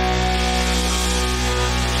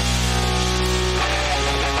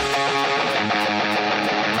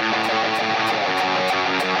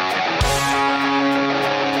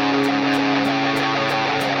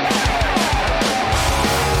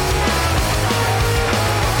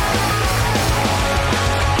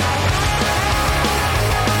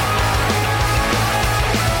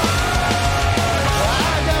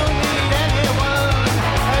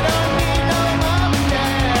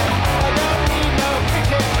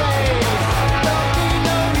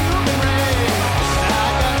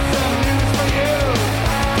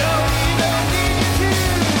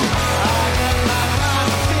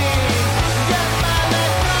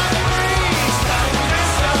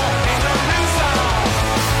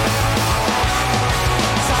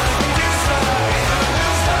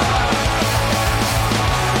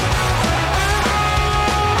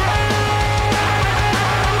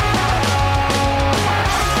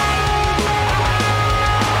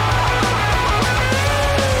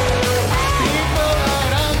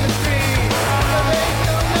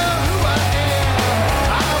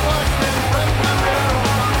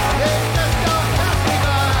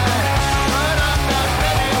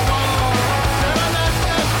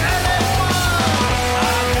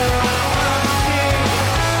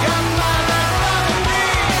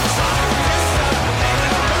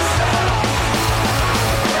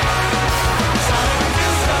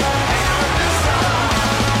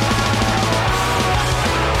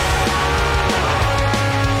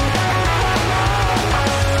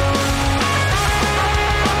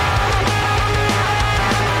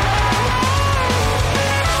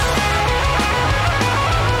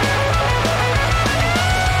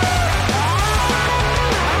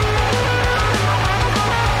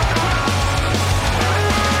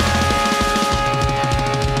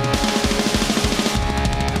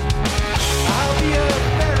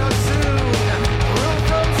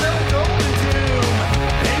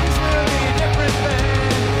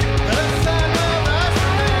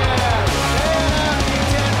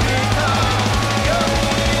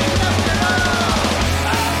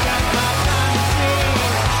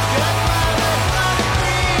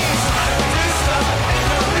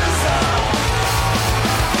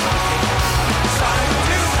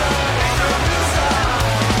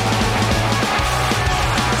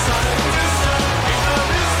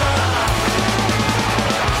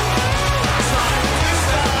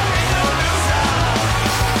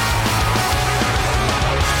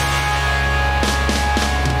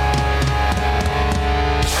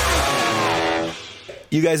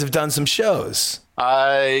 You guys have done some shows.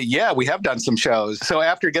 Yeah, we have done some shows. So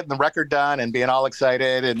after getting the record done and being all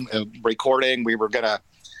excited and recording, we were going to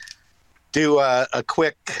do a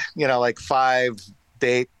quick, like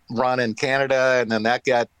 5-date run in Canada. And then that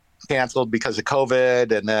got canceled because of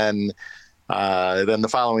COVID. And then the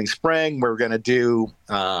following spring, we were going to do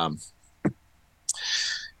some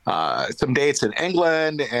dates in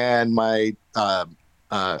England. And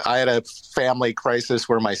I had a family crisis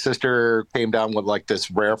where my sister came down with like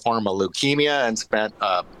this rare form of leukemia and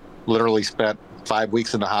literally spent 5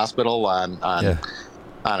 weeks in the hospital on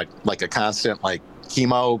a constant like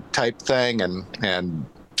chemo type thing, and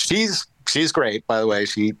she's great, by the way.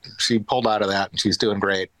 She pulled out of that and she's doing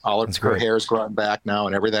great. All of her hair's growing back now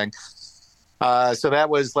and everything. So that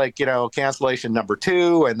was like, cancellation number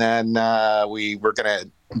 2. And then we were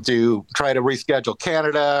going to try to reschedule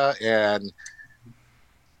Canada. And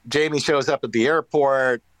Jamie shows up at the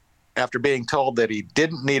airport after being told that he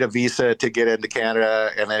didn't need a visa to get into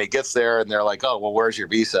Canada. And then he gets there and they're like, oh, well, where's your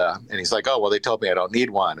visa? And he's like, oh, well, they told me I don't need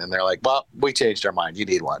one. And they're like, well, we changed our mind. You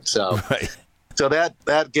need one. So, so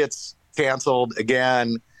that gets canceled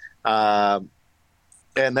again. And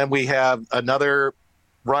then we have another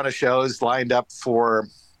run of shows lined up for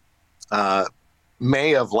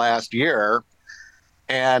May of last year.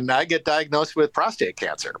 And I get diagnosed with prostate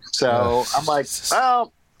cancer. So I'm like,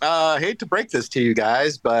 well, I hate to break this to you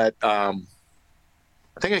guys, but I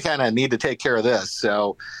think I kind of need to take care of this.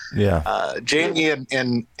 So Jamie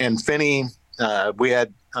and Finney, we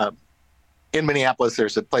had in Minneapolis,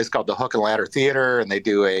 there's a place called the Hook and Ladder Theater, and they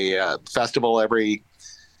do a festival every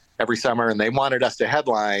summer, and they wanted us to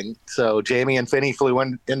headline. So Jamie and Finney flew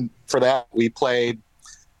in for that. We played.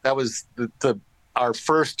 That was our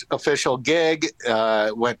first official gig.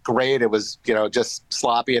 Went great. It was just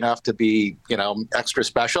sloppy enough to be extra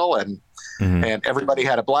special, and everybody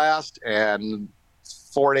had a blast. And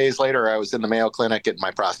 4 days later, I was in the Mayo Clinic getting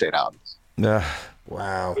my prostate out.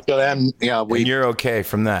 Wow. So then and you're okay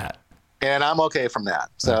from that. And I'm okay from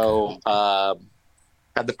that. So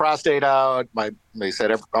had the prostate out. They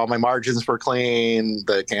said all my margins were clean.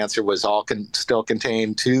 The cancer was all still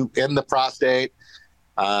contained in the prostate.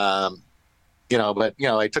 But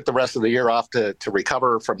I took the rest of the year off to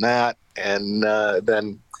recover from that. And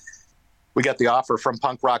then we got the offer from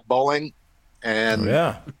Punk Rock Bowling,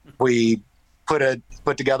 and we put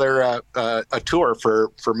together a tour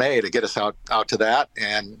for May to get us out to that.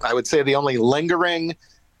 And I would say the only lingering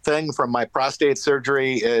thing from my prostate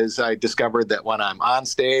surgery is I discovered that when I'm on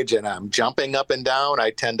stage and I'm jumping up and down, I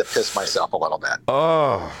tend to piss myself a little bit.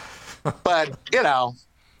 Oh, but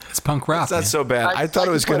it's punk rock. It's not so bad. I thought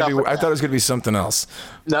it was going to be something else.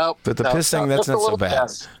 No, but the pissing, that's not so bad.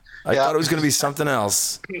 I thought it was going to be something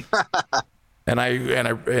else. And I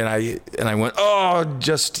went, oh,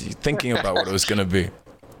 just thinking about what it was going to be.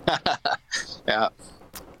 Yeah.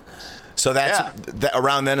 So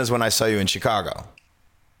around then is when I saw you in Chicago.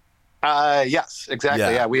 Yes,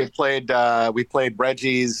 exactly. Yeah, we played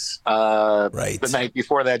Reggie's the night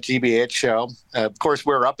before that GBH show. Of course,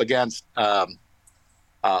 we were up against Off.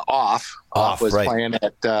 Off was playing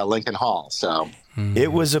at Lincoln Hall. So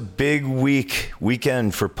it was a big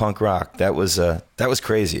weekend for punk rock. That was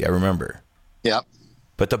crazy. I remember. Yep.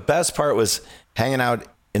 But the best part was hanging out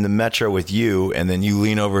in the Metro with you, and then you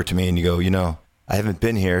lean over to me and you go, I haven't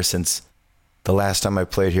been here since the last time I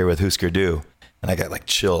played here with Husker Du. And I got like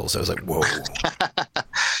chills. I was like, whoa.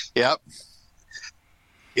 Yep.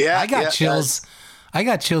 Yeah. I got chills. I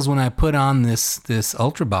got chills when I put on this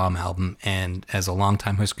Ultrabomb album, and as a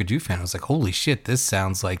longtime Husker Du fan, I was like, holy shit, this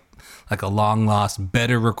sounds like a long lost,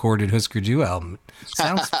 better recorded Husker Du album. It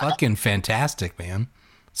sounds fucking fantastic, man.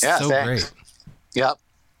 So great. Yep.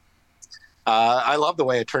 I love the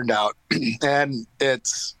way it turned out. And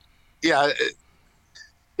it's, I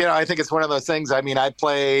think it's one of those things. I mean, I'm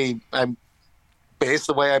bass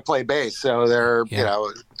the way I play bass. So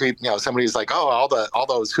somebody's like, oh, all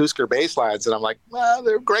those Husker bass lines, and I'm like, well,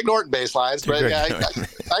 they're Greg Norton bass lines, but I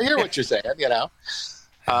hear what you're saying,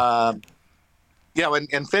 and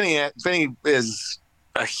Finney is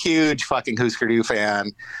a huge fucking Husker Du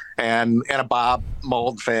fan, and a Bob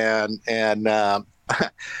Mould fan, and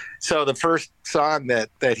so the first song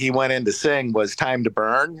that he went in to sing was "Time to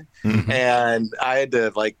Burn," and I had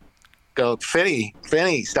to go, Finney,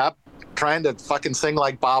 stop trying to fucking sing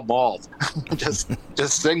like Bob Mould.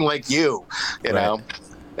 just sing like you know.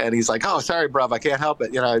 And he's like, oh, sorry, bruv, I can't help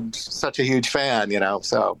it. I'm such a huge fan,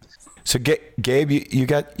 so Gabe,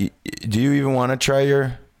 do you even want to try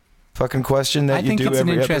your fucking question that you do every episode? I think it's an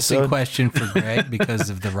interesting question for Greg because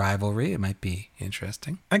of the rivalry. It might be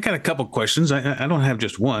interesting. I got a couple questions. I don't have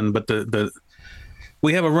just one, but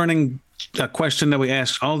we have a running question that we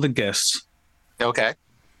ask all the guests. Okay.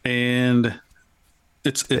 And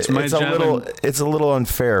it's my job. It's a little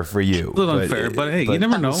unfair for you. A little unfair, but hey, you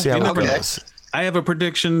never know. See how it goes. I have a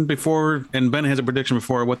prediction before, and Ben has a prediction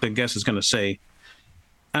before what the guest is going to say.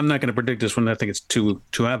 I'm not going to predict this one. I think it's too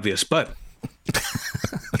obvious. But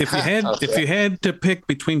if you had to pick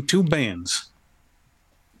between two bands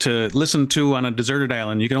to listen to on a deserted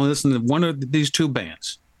island, you can only listen to one of these two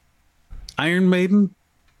bands: Iron Maiden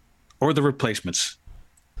or The Replacements.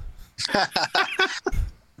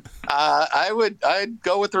 I'd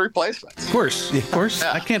go with the replacements. Of course.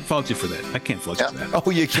 Yeah. I can't fault you for that. For that. Oh,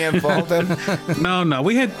 you can't fault them? No.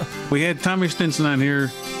 We had Tommy Stinson on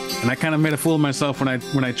here, and I kind of made a fool of myself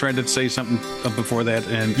when I tried to say something before that.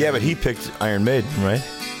 And yeah, but he picked Iron Maiden, right?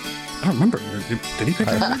 I don't remember. Did he pick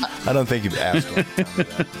Iron Maiden? I don't think you've asked him.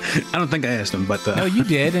 I don't think I asked him, but no, you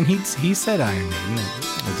did, and he said Iron Maiden.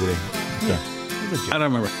 Oh, did he? Yeah. I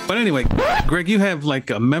don't remember. But anyway, Greg, you have like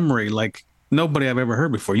a memory like nobody I've ever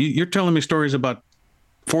heard before. You're telling me stories about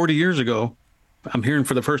 40 years ago. I'm hearing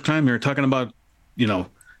for the first time here talking about, the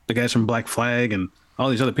guys from Black Flag and all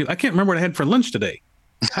these other people. I can't remember what I had for lunch today.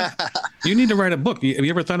 You need to write a book. Have you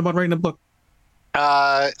ever thought about writing a book?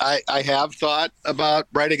 I have thought about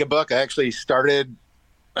writing a book. I actually started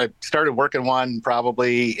working one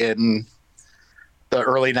probably in the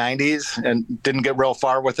early 90s and didn't get real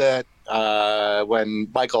far with it. When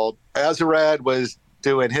Michael Azarad was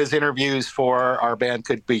doing his interviews for our band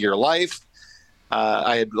Could Be Your Life,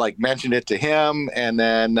 I had mentioned it to him, and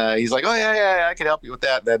then he's like, "Oh yeah, I can help you with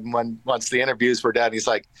that." Then once the interviews were done, he's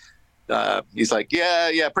like,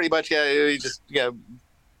 "Yeah, pretty much, yeah. You just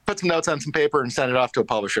put some notes on some paper and send it off to a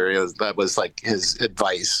publisher." That was like his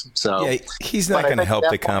advice. So yeah, he's not going to help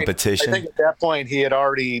the competition. I think at that point he had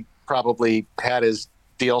already probably had his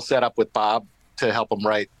deal set up with Bob to help him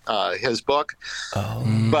write his book. Oh.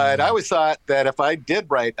 But I always thought that if I did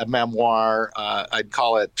write a memoir, I'd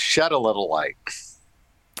call it Shed a Little Light.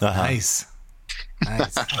 Uh-huh. Nice.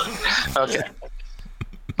 Okay.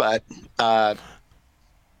 But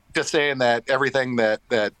just saying that everything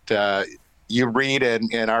that you read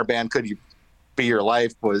in our band Could You Be Your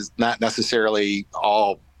Life was not necessarily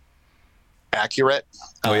all accurate.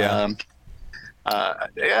 Oh, yeah.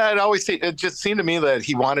 It just seemed to me that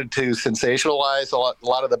he wanted to sensationalize a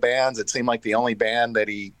lot of the bands. It seemed like the only band that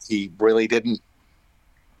he really didn't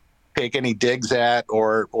take any digs at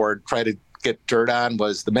or try to get dirt on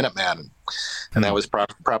was the Minutemen, and that was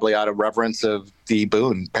probably out of reverence of Dee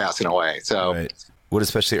Boone passing away. So, right. What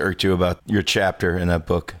especially irked you about your chapter in that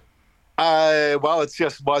book? Well, it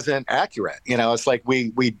just wasn't accurate. It's like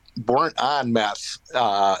we weren't on meth.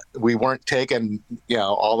 We weren't taking,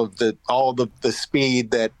 all of the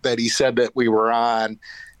speed that he said that we were on.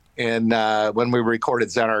 And when we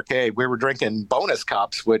recorded Zen Arcade, we were drinking bonus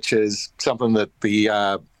cups, which is something that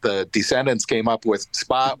the Descendants came up with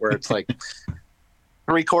spot where it's like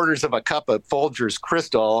 3/4 of a cup of Folgers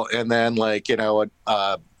Crystal, and then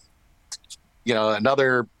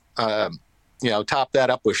another. Top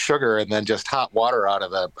that up with sugar and then just hot water out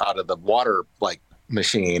of the water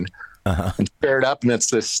machine, and stir it up, and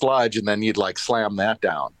it's this sludge, and then you'd slam that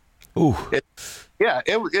down. Ooh,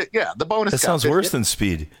 the bonus. That sounds worse than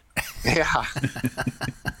speed. Yeah.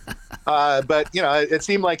 But it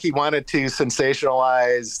seemed like he wanted to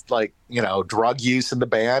sensationalize drug use in the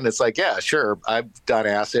band. It's like, yeah, sure, I've done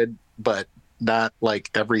acid, but not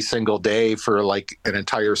every single day for an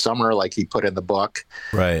entire summer like he put in the book,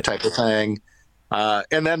 right? Type of thing.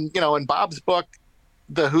 And then, in Bob's book,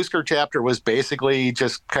 the Husker chapter was basically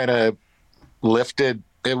just kind of lifted.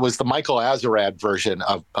 It was the Michael Azarad version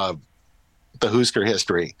of the Husker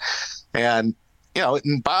history. And,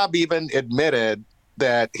 and Bob even admitted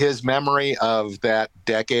that his memory of that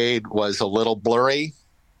decade was a little blurry.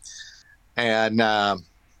 And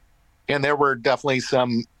there were definitely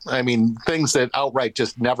some, things that outright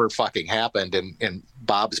just never fucking happened in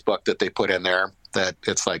Bob's book that they put in there. That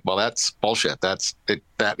it's like, well, that's bullshit. That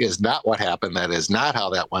is not what happened. That is not how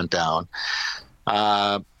that went down.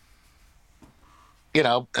 And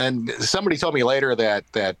somebody told me later that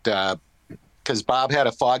because Bob had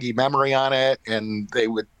a foggy memory on it, and they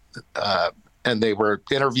were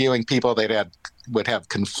interviewing people that would have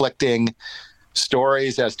conflicting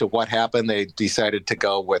stories as to what happened. They decided to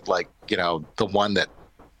go with the one that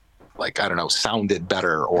sounded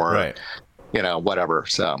better or right. Whatever.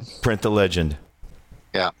 So print the legend.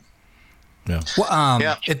 Yeah. Yeah. Well,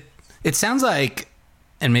 yeah. It sounds like,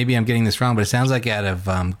 and maybe I'm getting this wrong, but it sounds like out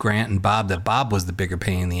of Grant and Bob that Bob was the bigger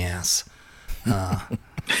pain in the ass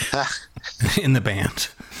in the band.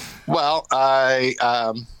 Well,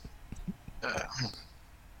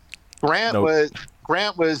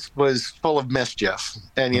 Grant was full of mischief,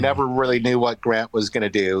 and you never really knew what Grant was going to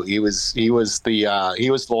do. He was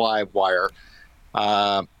the live wire.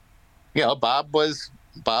 Bob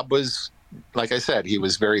was, like I said, he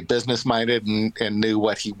was very business minded and knew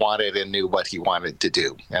what he wanted and knew what he wanted to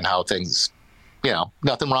do and how things,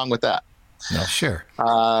 nothing wrong with that. No, sure.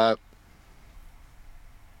 Over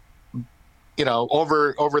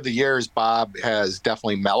the years, Bob has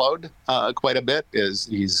definitely mellowed quite a bit.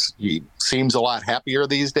 He seems a lot happier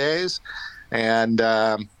these days, and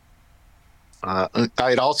I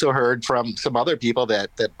had also heard from some other people that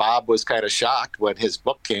Bob was kind of shocked when his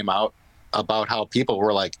book came out about how people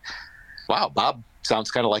were like, wow, Bob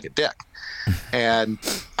sounds kind of like a dick. And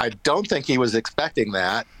I don't think he was expecting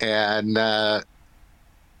that. And I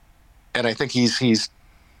think he's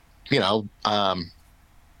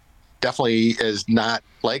definitely is not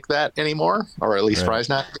like that anymore, or at least tries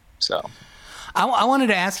not. So I wanted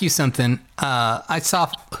to ask you something. I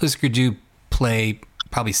saw Husker Du play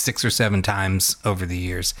probably 6 or 7 times over the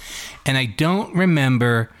years, and I don't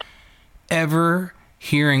remember ever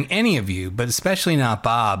hearing any of you, but especially not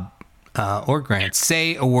Bob or Grant,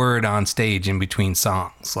 say a word on stage in between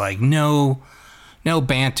songs. Like no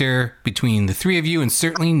banter between the three of you, and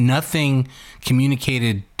certainly nothing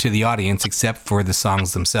communicated to the audience except for the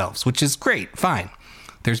songs themselves, which is great. Fine.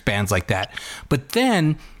 There's bands like that. But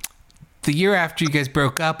then the year after you guys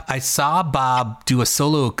broke up, I saw Bob do a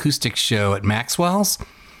solo acoustic show at Maxwell's.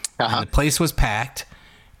 And the place was packed,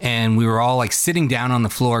 and we were all like sitting down on the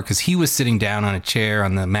floor because he was sitting down on a chair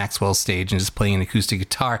on the Maxwell stage and just playing an acoustic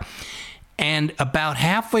guitar. And about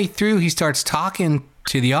halfway through, he starts talking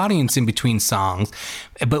to the audience in between songs.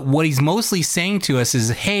 But what he's mostly saying to us is,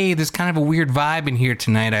 hey, there's kind of a weird vibe in here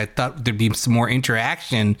tonight. I thought there'd be some more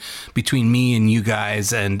interaction between me and you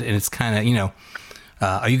guys. And it's kind of,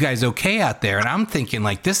 are you guys okay out there? And I'm thinking,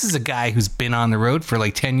 like, this is a guy who's been on the road for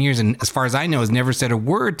like 10 years and, as far as I know, has never said a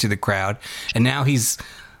word to the crowd. And now he's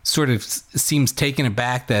sort of seems taken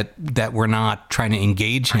aback that we're not trying to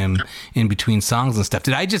engage him in between songs and stuff.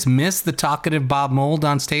 Did I just miss the talkative Bob Mould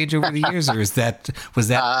on stage over the years, or was that?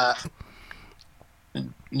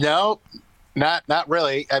 No, not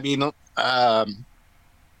really. I mean,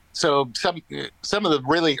 so some of the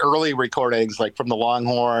really early recordings, like from the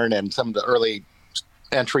Longhorn and some of the early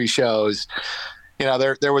entry shows,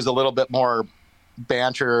 there was a little bit more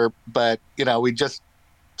banter, but we just,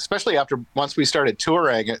 especially once we started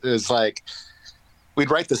touring, it was like we'd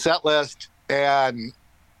write the set list and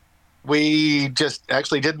we just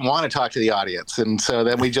actually didn't want to talk to the audience. And so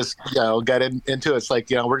then we just, got into it. It's like,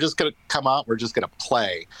 we're just going to come out, we're just going to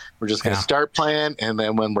play. We're just going to start playing. And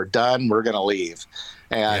then when we're done, we're going to leave.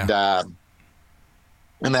 And,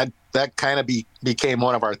 and that kind of became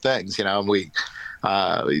one of our things, we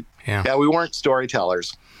weren't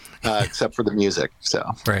storytellers, except for the music. So,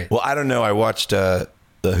 right. Well, I don't know. I watched,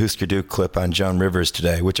 the Husker Du clip on Joan Rivers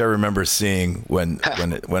today, which I remember seeing when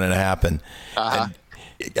it happened. And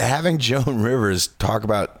having Joan Rivers talk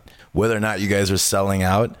about whether or not you guys are selling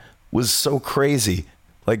out was so crazy.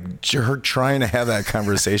 Like her trying to have that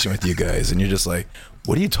conversation with you guys, and you're just like,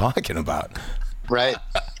 "What are you talking about?" Right.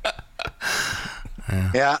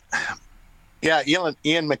 Yeah.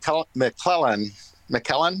 Ian McKellen.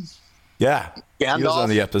 Yeah, Gandalf. He was on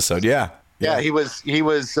the episode. Yeah, he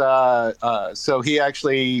was. So he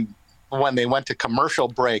actually, when they went to commercial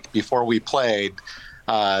break before we played,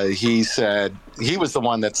 he said he was the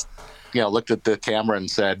one that's, looked at the camera and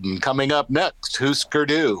said, "And coming up next, Husker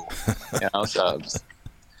Du." So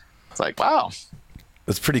it's like, wow,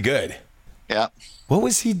 that's pretty good. Yeah. What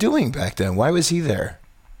was he doing back then? Why was he there?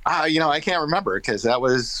 I can't remember, because that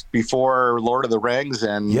was before Lord of the Rings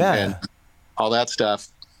and all that stuff.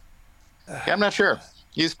 Yeah, I'm not sure.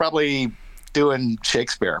 He's probably doing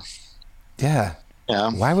Shakespeare. Yeah.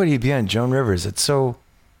 Yeah. Why would he be on Joan Rivers? It's so.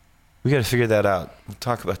 We got to figure that out. We'll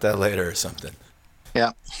talk about that later or something.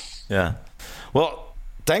 Yeah. Yeah. Well,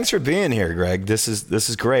 thanks for being here, Greg. This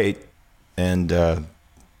is great, and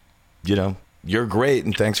you're great,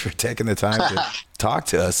 and thanks for taking the time to talk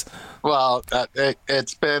to us. Well,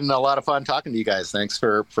 it's been a lot of fun talking to you guys. Thanks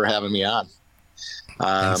for having me on.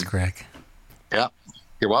 Thanks, Greg. Yeah,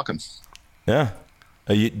 you're welcome. Yeah.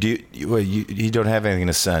 You don't have anything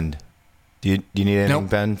to send. Do you need anything,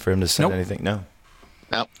 Ben, for him to send anything? No.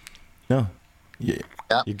 Nope. No.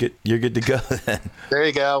 You're good to go then. There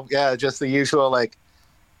you go. Yeah, just the usual, like,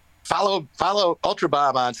 follow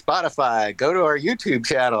Ultrabomb on Spotify. Go to our YouTube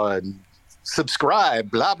channel and subscribe.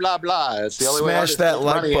 Blah blah blah. It's the only way. Smash that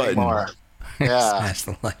like button. Anymore. Yeah. Smash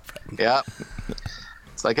the like button. Yeah.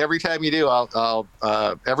 It's like every time you do, I'll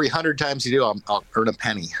every 100 times you do, I'll earn a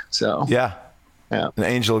penny. So yeah. An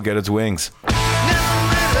angel will get its wings. Never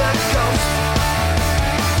let it go.